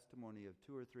the testimony of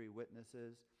 2 or 3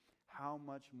 witnesses. How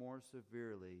much more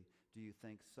severely do you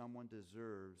think someone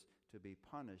deserves to be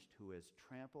punished who has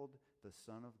trampled the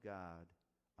Son of God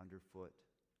underfoot?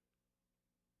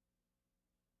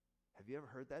 Have you ever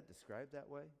heard that described that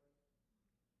way?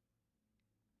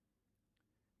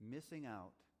 Missing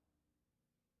out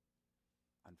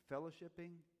on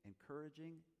fellowshipping,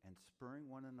 encouraging, and spurring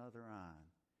one another on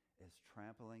is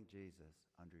trampling Jesus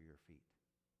under your feet.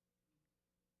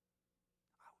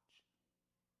 Ouch.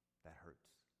 That hurts.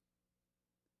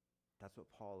 That's what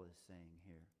Paul is saying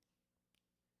here.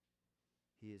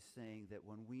 He is saying that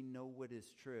when we know what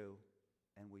is true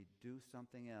and we do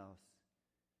something else,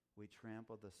 we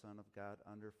trample the Son of God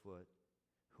underfoot,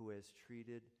 who has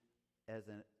treated as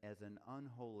an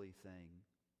unholy thing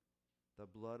the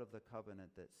blood of the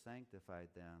covenant that sanctified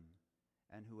them,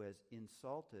 and who has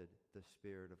insulted the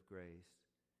Spirit of grace.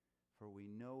 For we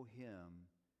know him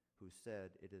who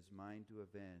said, it is mine to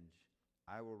avenge,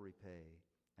 I will repay.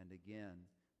 And again,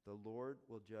 the Lord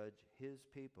will judge his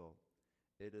people.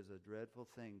 It is a dreadful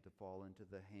thing to fall into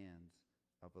the hands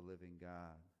of a living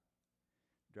God.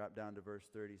 Drop down to verse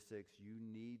 36. You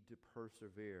need to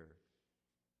persevere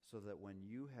so that when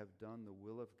you have done the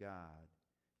will of God,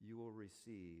 you will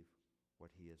receive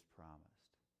what he has promised.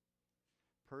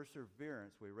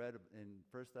 Perseverance, we read in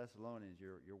 1 Thessalonians,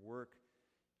 your work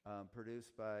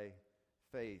produced by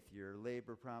faith, your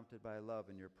labor prompted by love,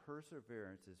 and your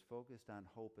perseverance is focused on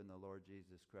hope in the Lord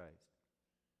Jesus Christ.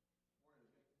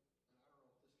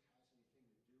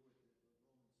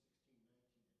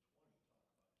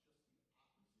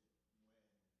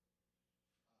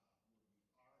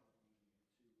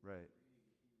 Right.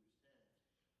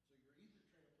 So you're either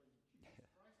trampling Jesus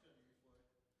Christ under your foot,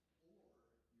 or you're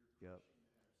Yep. crushing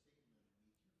Satan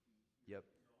underneath your feet.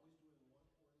 Yep. You're always doing one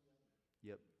or the other.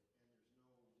 Yep. And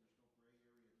there's no gray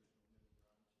area, there's no middle ground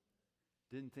to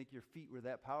that. Didn't think your feet were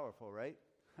that powerful, right?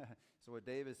 So what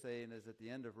Dave is saying is at the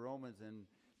end of Romans in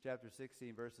chapter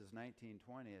 16, verses 19,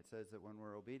 20, it says that when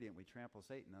we're obedient, we trample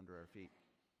Satan under our feet.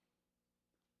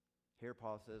 Here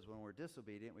Paul says when we're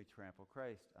disobedient, we trample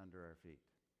Christ under our feet.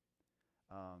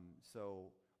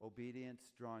 So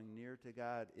obedience, drawing near to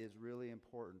God, is really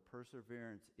important.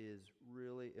 Perseverance is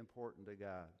really important to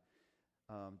God.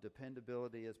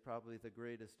 Dependability is probably the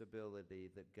greatest ability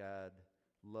that God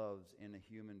loves in a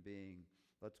human being.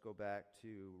 Let's go back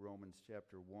to Romans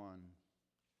chapter 1.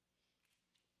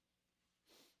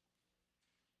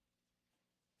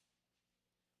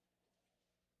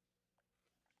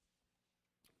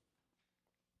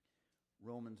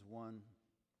 Romans 1.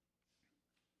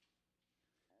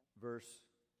 Verse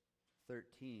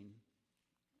 13.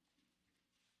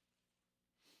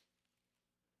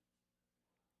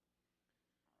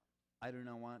 I do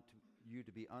not want you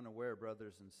to be unaware,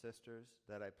 brothers and sisters,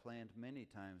 that I planned many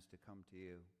times to come to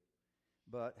you,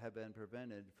 but have been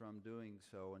prevented from doing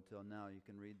so until now. You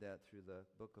can read that through the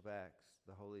book of Acts.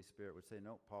 The Holy Spirit would say,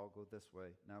 no, Paul, go this way.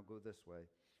 Now go this way.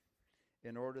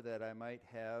 In order that I might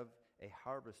have a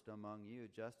harvest among you,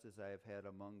 just as I have had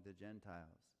among the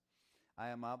Gentiles. I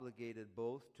am obligated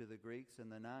both to the Greeks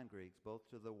and the non-Greeks, both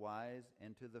to the wise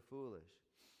and to the foolish.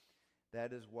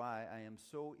 That is why I am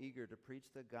so eager to preach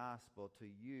the gospel to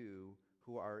you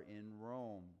who are in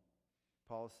Rome.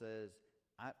 Paul says,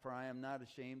 for I am not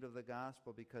ashamed of the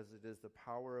gospel, because it is the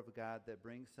power of God that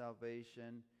brings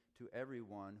salvation to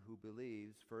everyone who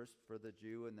believes, first for the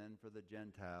Jew and then for the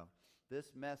Gentile.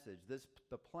 This message,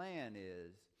 the plan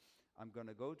is, I'm going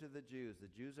to go to the Jews. The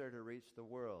Jews are to reach the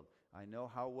world. I know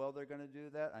how well they're going to do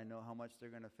that. I know how much they're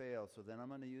going to fail. So then I'm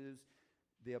going to use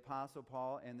the Apostle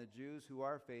Paul and the Jews who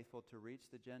are faithful to reach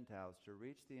the Gentiles, to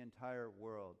reach the entire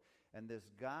world. And this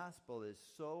gospel is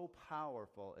so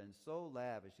powerful and so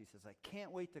lavish. He says, I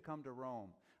can't wait to come to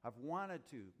Rome. I've wanted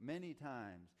to many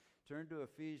times. Turn to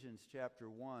Ephesians chapter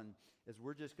 1, as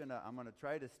I'm going to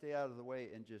try to stay out of the way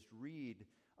and just read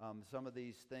some of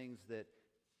these things that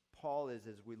Paul is,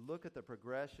 as we look at the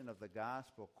progression of the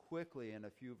gospel quickly in a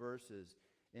few verses.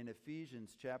 In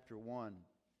Ephesians chapter 1.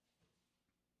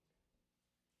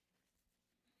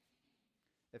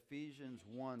 Ephesians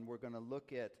 1, we're going to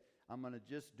look at, I'm going to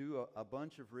just do a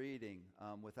bunch of reading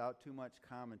without too much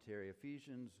commentary.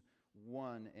 Ephesians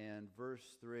 1 and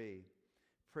verse 3.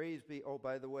 Praise be, oh,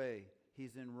 by the way,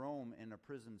 he's in Rome in a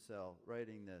prison cell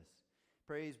writing this.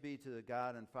 Praise be to the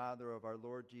God and Father of our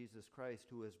Lord Jesus Christ,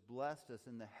 who has blessed us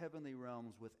in the heavenly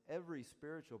realms with every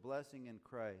spiritual blessing in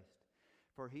Christ.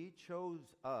 For he chose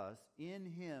us in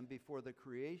him before the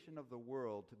creation of the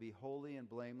world to be holy and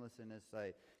blameless in his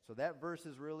sight. So that verse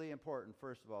is really important,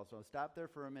 first of all. So stop there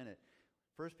for a minute.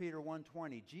 1 Peter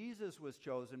 1:20, Jesus was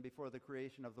chosen before the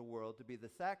creation of the world to be the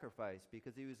sacrifice,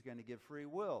 because he was going to give free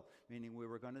will, meaning we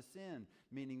were going to sin,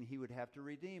 meaning he would have to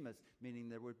redeem us, meaning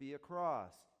there would be a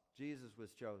cross. Jesus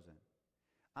was chosen.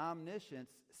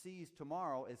 Omniscience sees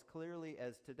tomorrow as clearly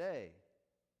as today.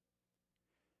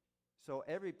 So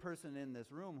every person in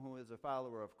this room who is a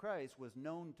follower of Christ was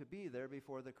known to be there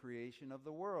before the creation of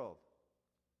the world.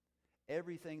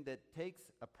 Everything that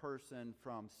takes a person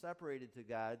from separated to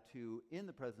God to in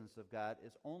the presence of God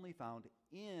is only found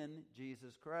in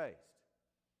Jesus Christ.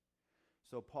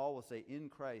 So Paul will say, in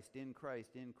Christ, in Christ,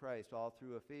 in Christ, all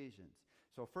through Ephesians.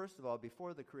 So first of all,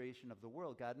 before the creation of the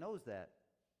world, God knows that.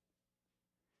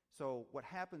 So what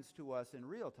happens to us in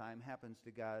real time happens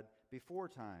to God before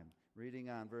time. Reading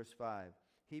on verse 5.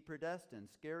 He predestined,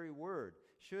 scary word,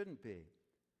 shouldn't be.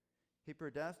 He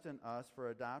predestined us for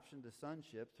adoption to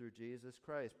sonship through Jesus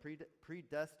Christ.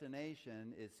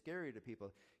 Predestination is scary to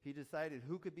people. He decided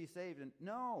who could be saved. And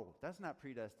no, that's not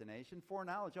predestination.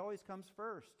 Foreknowledge always comes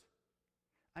first.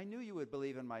 I knew you would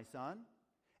believe in my Son,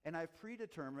 and I've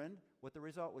predetermined what the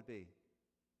result would be.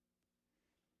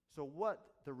 So what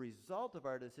the result of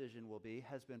our decision will be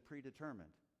has been predetermined.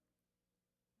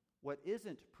 What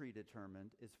isn't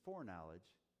predetermined is foreknowledge,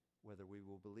 whether we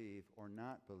will believe or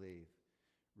not believe.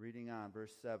 Reading on,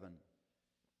 verse 7.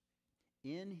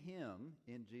 In him,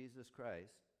 in Jesus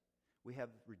Christ, we have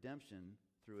redemption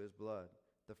through his blood,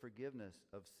 the forgiveness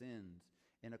of sins,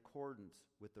 in accordance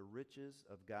with the riches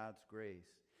of God's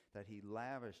grace that he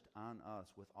lavished on us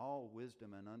with all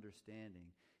wisdom and understanding.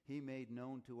 He made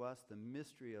known to us the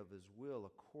mystery of his will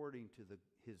according to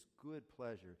his good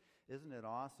pleasure. Isn't it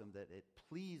awesome that it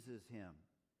pleases him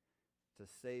to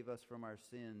save us from our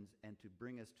sins and to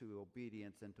bring us to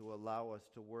obedience and to allow us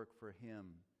to work for him,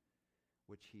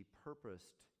 which he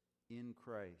purposed in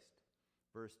Christ.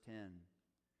 Verse 10,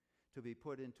 to be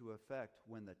put into effect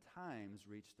when the times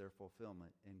reach their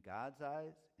fulfillment. In God's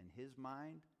eyes, in his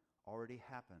mind, already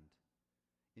happened.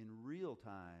 In real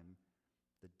time,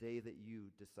 the day that you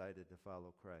decided to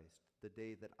follow Christ, the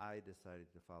day that I decided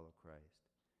to follow Christ,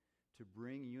 to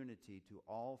bring unity to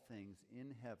all things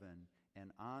in heaven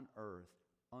and on earth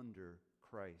under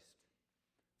Christ.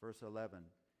 Verse 11,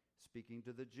 speaking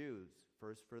to the Jews,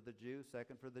 first for the Jew,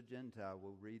 second for the Gentile.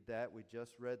 We'll read that. We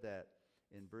just read that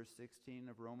in verse 16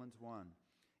 of Romans 1.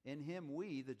 In him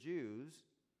we, the Jews,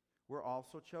 were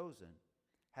also chosen,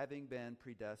 having been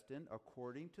predestined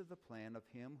according to the plan of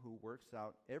him who works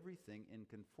out everything in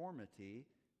conformity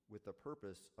with the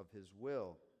purpose of his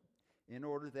will, in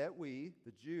order that we,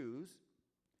 the Jews,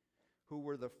 who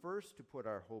were the first to put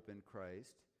our hope in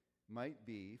Christ, might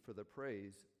be for the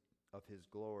praise of his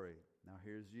glory. Now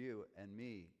here's you and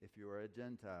me, if you are a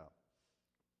Gentile.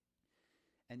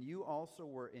 And you also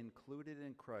were included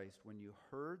in Christ when you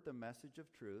heard the message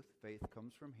of truth. Faith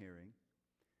comes from hearing.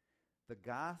 The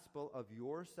gospel of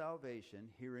your salvation,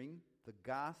 hearing the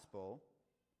gospel.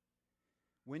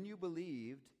 When you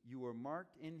believed, you were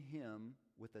marked in him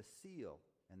with a seal.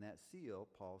 And that seal,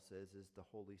 Paul says, is the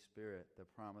Holy Spirit, the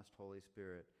promised Holy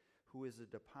Spirit, who is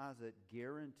a deposit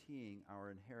guaranteeing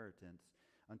our inheritance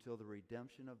until the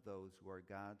redemption of those who are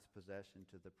God's possession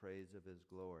to the praise of his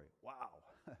glory.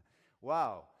 Wow.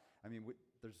 Wow. I mean,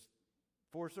 there's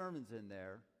 4 sermons in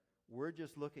there. We're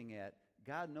just looking at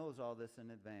God knows all this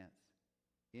in advance.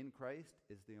 In Christ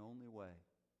is the only way.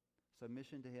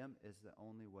 Submission to him is the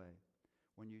only way.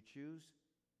 When you choose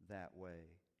that way,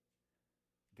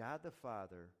 God the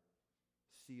Father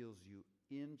seals you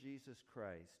in Jesus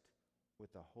Christ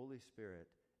with the Holy Spirit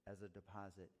as a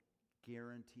deposit,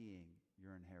 guaranteeing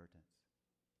your inheritance.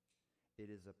 It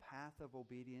is a path of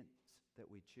obedience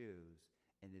that we choose,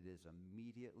 and it is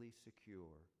immediately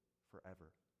secure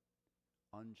forever,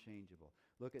 unchangeable.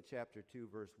 Look at chapter 2,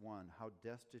 verse 1, how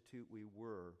destitute we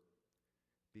were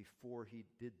before he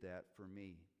did that for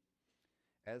me.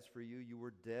 As for you, you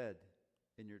were dead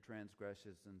in your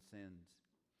transgressions and sins,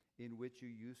 in which you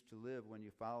used to live when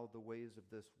you followed the ways of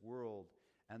this world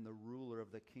and the ruler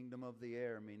of the kingdom of the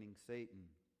air, meaning Satan,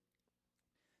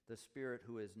 the spirit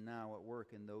who is now at work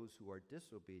in those who are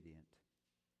disobedient.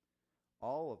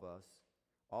 All of us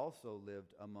also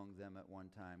lived among them at one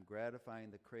time,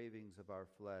 gratifying the cravings of our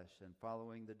flesh and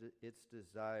following its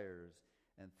desires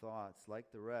and thoughts. Like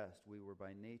the rest, we were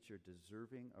by nature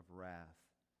deserving of wrath.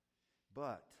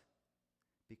 But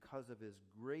because of his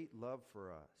great love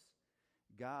for us,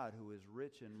 God, who is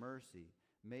rich in mercy,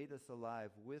 made us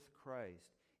alive with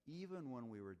Christ, even when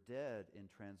we were dead in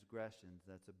transgressions.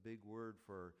 That's a big word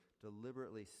for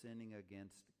deliberately sinning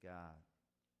against God.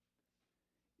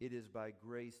 It is by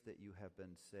grace that you have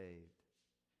been saved.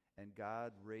 And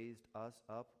God raised us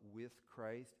up with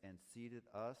Christ and seated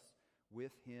us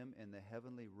with him in the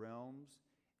heavenly realms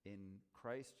in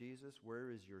Christ Jesus.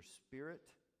 Where is your spirit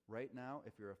right now?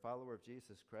 If you're a follower of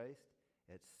Jesus Christ,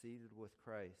 it's seated with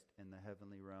Christ in the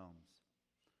heavenly realms.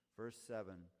 Verse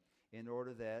 7, in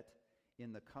order that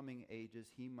in the coming ages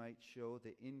he might show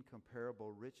the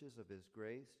incomparable riches of his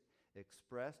grace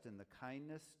expressed in the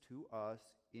kindness to us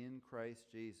in Christ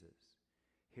Jesus.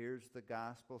 Here's the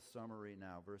gospel summary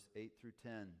now, verse 8 through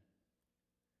 10.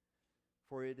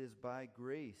 For it is by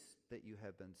grace that you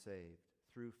have been saved,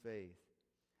 through faith.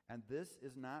 And this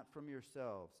is not from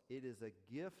yourselves. It is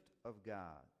a gift of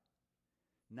God,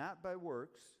 not by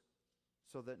works,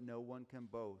 so that no one can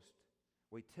boast.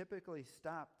 We typically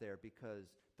stop there because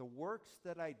the works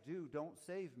that I do don't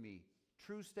save me.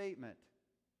 True statement.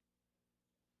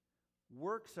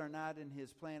 Works are not in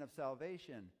his plan of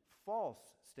salvation. False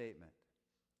statement.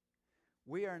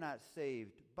 We are not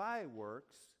saved by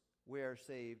works. We are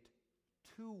saved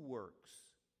to works.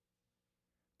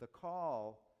 The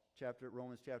call,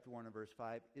 Romans chapter 1 and verse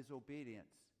 5, is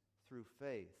obedience through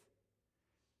faith.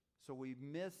 So we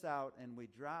miss out and we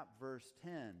drop verse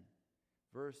 10.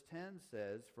 Verse 10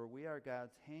 says, for we are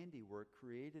God's handiwork,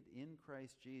 created in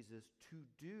Christ Jesus to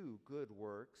do good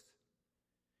works,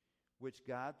 which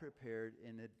God prepared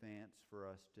in advance for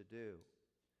us to do.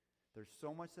 There's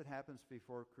so much that happens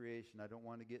before creation. I don't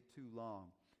want to get too long.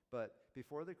 But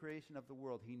before the creation of the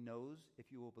world, he knows if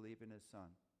you will believe in his Son.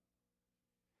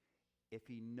 If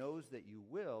he knows that you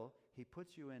will, he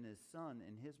puts you in his Son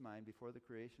in his mind before the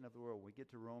creation of the world. We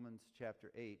get to Romans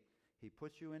chapter 8. He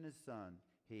puts you in his Son.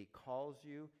 He calls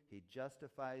you, he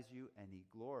justifies you, and he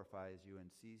glorifies you and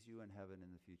sees you in heaven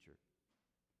in the future,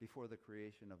 before the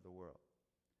creation of the world.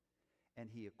 And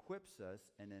he equips us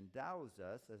and endows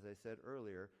us, as I said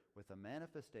earlier, with a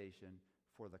manifestation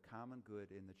for the common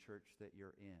good in the church that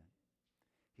you're in.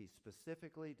 He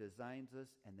specifically designs us,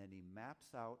 and then he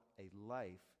maps out a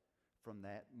life from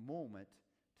that moment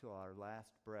to our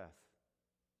last breath.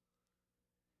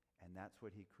 And that's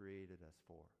what he created us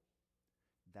for.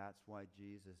 That's why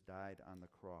Jesus died on the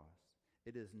cross.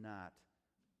 It is not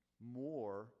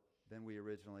more than we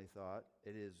originally thought.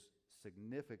 It is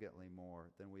significantly more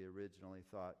than we originally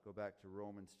thought. Go back to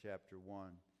Romans chapter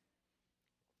 1.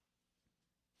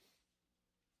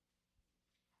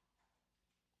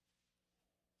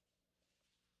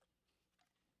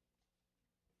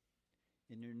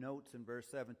 In your notes in verse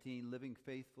 17, living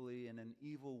faithfully in an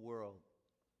evil world.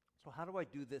 So how do I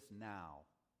do this now?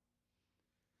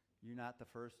 You're not the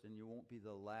first and you won't be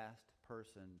the last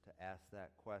person to ask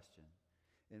that question.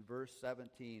 In verse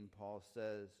 17, Paul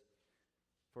says,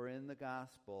 for in the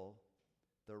gospel,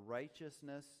 the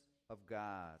righteousness of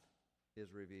God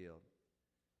is revealed.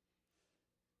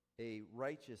 A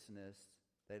righteousness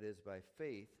that is by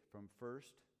faith from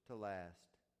first to last.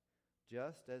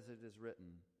 Just as it is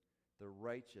written, the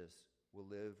righteous will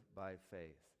live by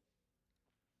faith.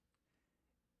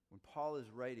 When Paul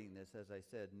is writing this, as I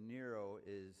said, Nero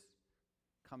is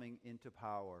coming into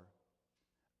power.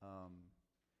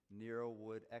 Nero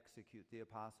would execute the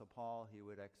Apostle Paul. He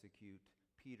would execute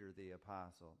Peter the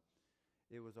Apostle.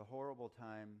 It was a horrible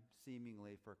time,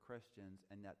 seemingly, for Christians,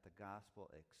 and yet the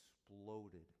gospel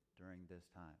exploded during this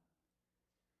time.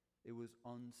 It was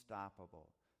unstoppable.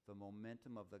 The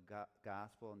momentum of the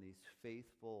gospel and these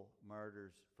faithful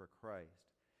martyrs for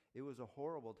Christ. It was a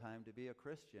horrible time to be a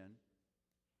Christian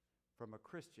from a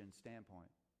Christian standpoint.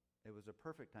 It was a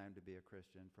perfect time to be a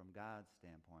Christian from God's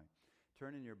standpoint.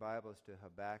 Turn in your Bibles to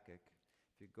Habakkuk.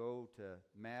 If you go to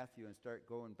Matthew and start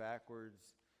going backwards,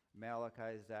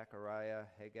 Malachi, Zechariah,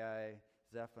 Haggai,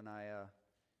 Zephaniah,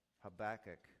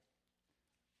 Habakkuk,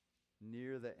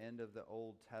 near the end of the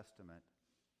Old Testament.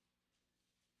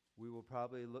 We will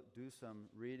probably do some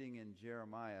reading in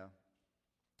Jeremiah,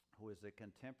 who is a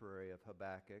contemporary of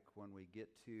Habakkuk, when we get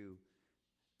to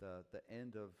the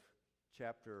end of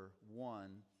chapter 1,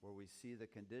 where we see the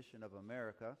condition of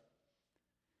America.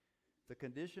 The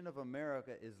condition of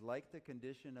America is like the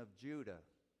condition of Judah,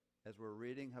 as we're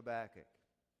reading Habakkuk.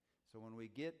 So when we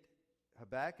get,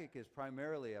 Habakkuk is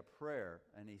primarily a prayer,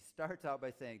 and he starts out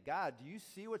by saying, God, do you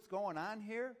see what's going on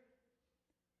here?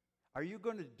 Are you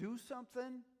going to do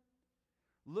something?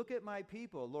 Look at my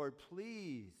people. Lord,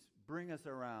 please bring us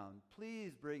around.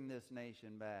 Please bring this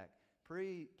nation back.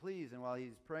 Please. And while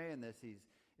he's praying this, he's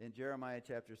in Jeremiah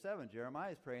chapter 7.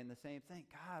 Jeremiah is praying the same thing.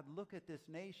 God, look at this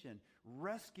nation.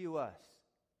 Rescue us.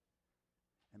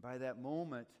 And by that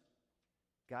moment,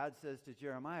 God says to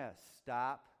Jeremiah,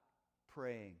 stop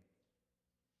praying.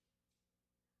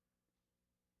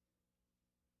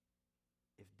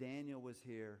 If Daniel was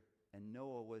here and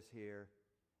Noah was here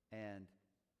and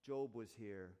Job was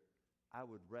here, I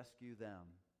would rescue them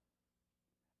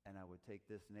and I would take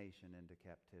this nation into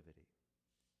captivity.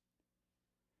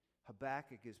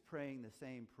 Habakkuk is praying the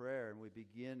same prayer, and we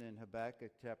begin in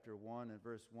Habakkuk chapter 1 and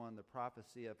verse 1, the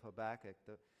prophecy of Habakkuk,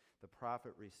 the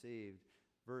prophet received.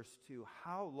 Verse 2,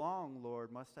 how long,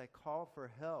 Lord, must I call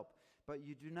for help, but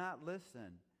you do not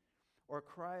listen, or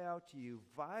cry out to you,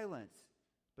 violence,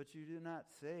 but you do not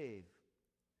save?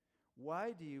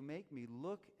 Why do you make me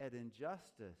look at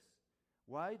injustice?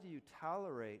 Why do you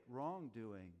tolerate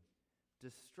wrongdoing?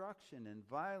 Destruction and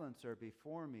violence are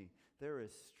before me. There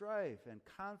is strife and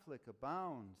conflict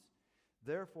abounds.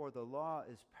 Therefore the law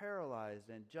is paralyzed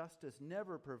and justice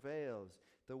never prevails.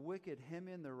 The wicked hem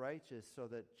in the righteous so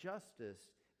that justice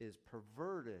is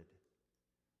perverted.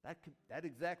 That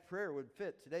exact prayer would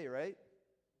fit today, right?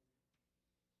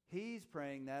 He's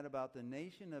praying that about the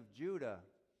nation of Judah,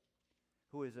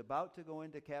 who is about to go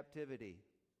into captivity.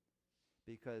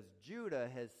 Because Judah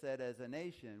has said as a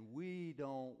nation, we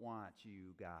don't want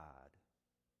you, God.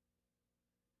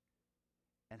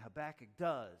 And Habakkuk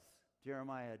does.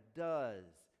 Jeremiah does.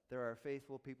 There are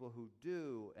faithful people who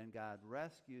do, and God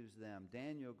rescues them.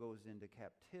 Daniel goes into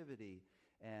captivity,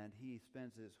 and he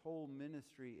spends his whole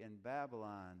ministry in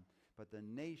Babylon. But the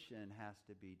nation has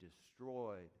to be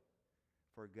destroyed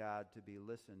for God to be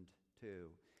listened to.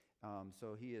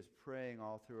 So he is praying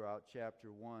all throughout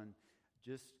chapter 1.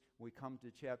 We come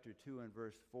to chapter 2 and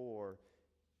verse 4.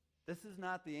 This is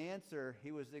not the answer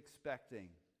he was expecting.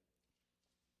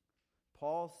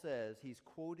 Paul says, he's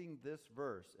quoting this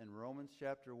verse in Romans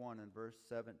chapter 1 and verse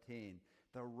 17.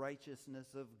 The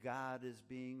righteousness of God is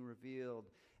being revealed,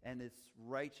 and it's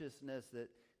righteousness that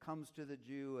comes to the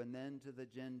Jew and then to the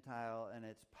Gentile, and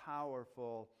it's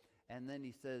powerful. And then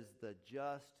he says, the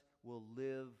just will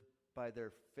live by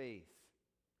their faith.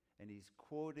 And he's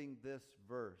quoting this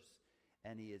verse.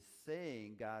 And he is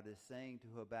saying, God is saying to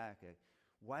Habakkuk,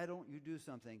 why don't you do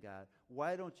something, God?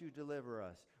 Why don't you deliver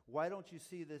us? Why don't you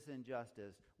see this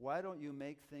injustice? Why don't you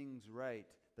make things right?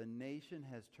 The nation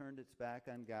has turned its back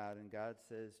on God, and God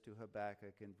says to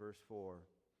Habakkuk in verse 4,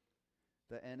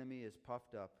 the enemy is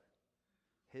puffed up.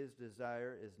 His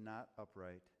desire is not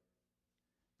upright,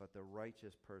 but the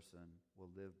righteous person will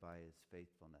live by his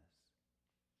faithfulness.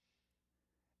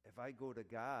 If I go to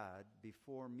God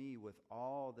before me with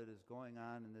all that is going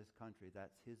on in this country,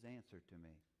 that's his answer to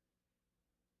me.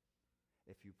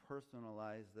 If you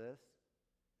personalize this,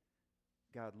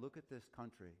 God, look at this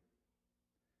country.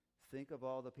 Think of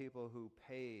all the people who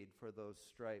paid for those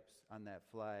stripes on that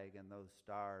flag and those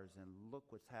stars, and look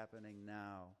what's happening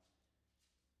now.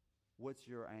 What's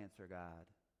your answer, God?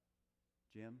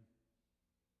 Jim,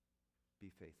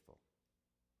 be faithful.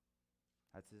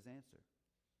 That's his answer.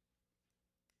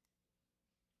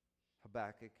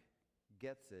 Habakkuk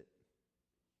gets it,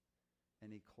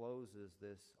 and he closes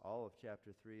all of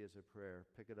chapter 3 as a prayer.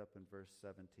 Pick it up in verse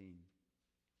 17.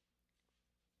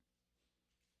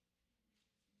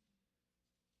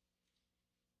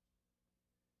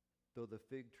 Though the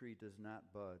fig tree does not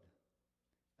bud,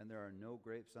 and there are no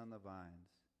grapes on the vines,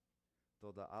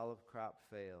 though the olive crop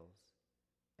fails,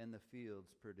 and the fields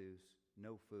produce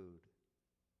no food,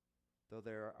 Though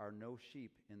there are no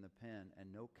sheep in the pen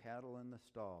and no cattle in the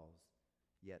stalls,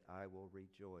 yet I will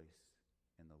rejoice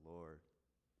in the Lord.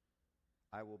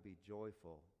 I will be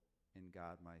joyful in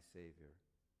God my Savior.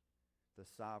 The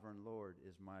sovereign Lord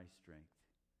is my strength.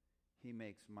 He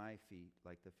makes my feet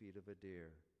like the feet of a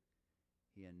deer.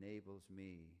 He enables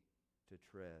me to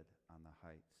tread on the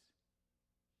heights.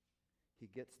 He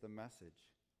gets the message.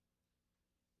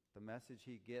 The message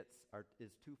he gets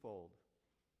is twofold.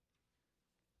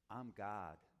 I'm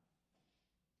God.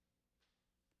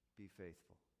 Be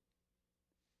faithful.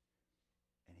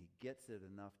 And he gets it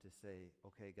enough to say,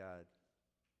 okay, God,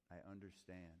 I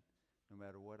understand. No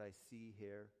matter what I see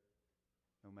here,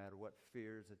 no matter what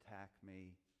fears attack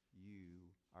me,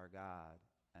 you are God,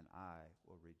 and I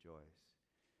will rejoice.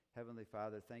 Heavenly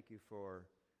Father, thank you for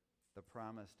the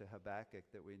promise to Habakkuk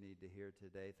that we need to hear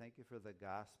today. Thank you for the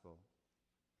gospel.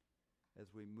 As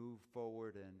we move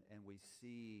forward and we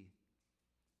see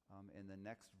in the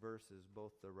next verses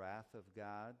both the wrath of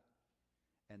God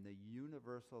and the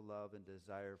universal love and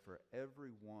desire for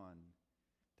everyone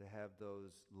to have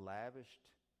those lavished,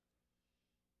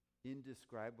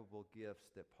 indescribable gifts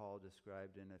that Paul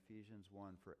described in Ephesians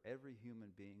 1 for every human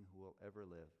being who will ever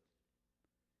live.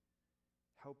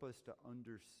 Help us to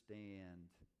understand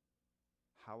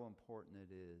how important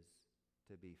it is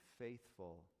to be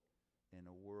faithful in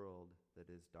a world that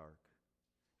is dark.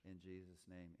 In Jesus'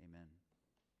 name, amen.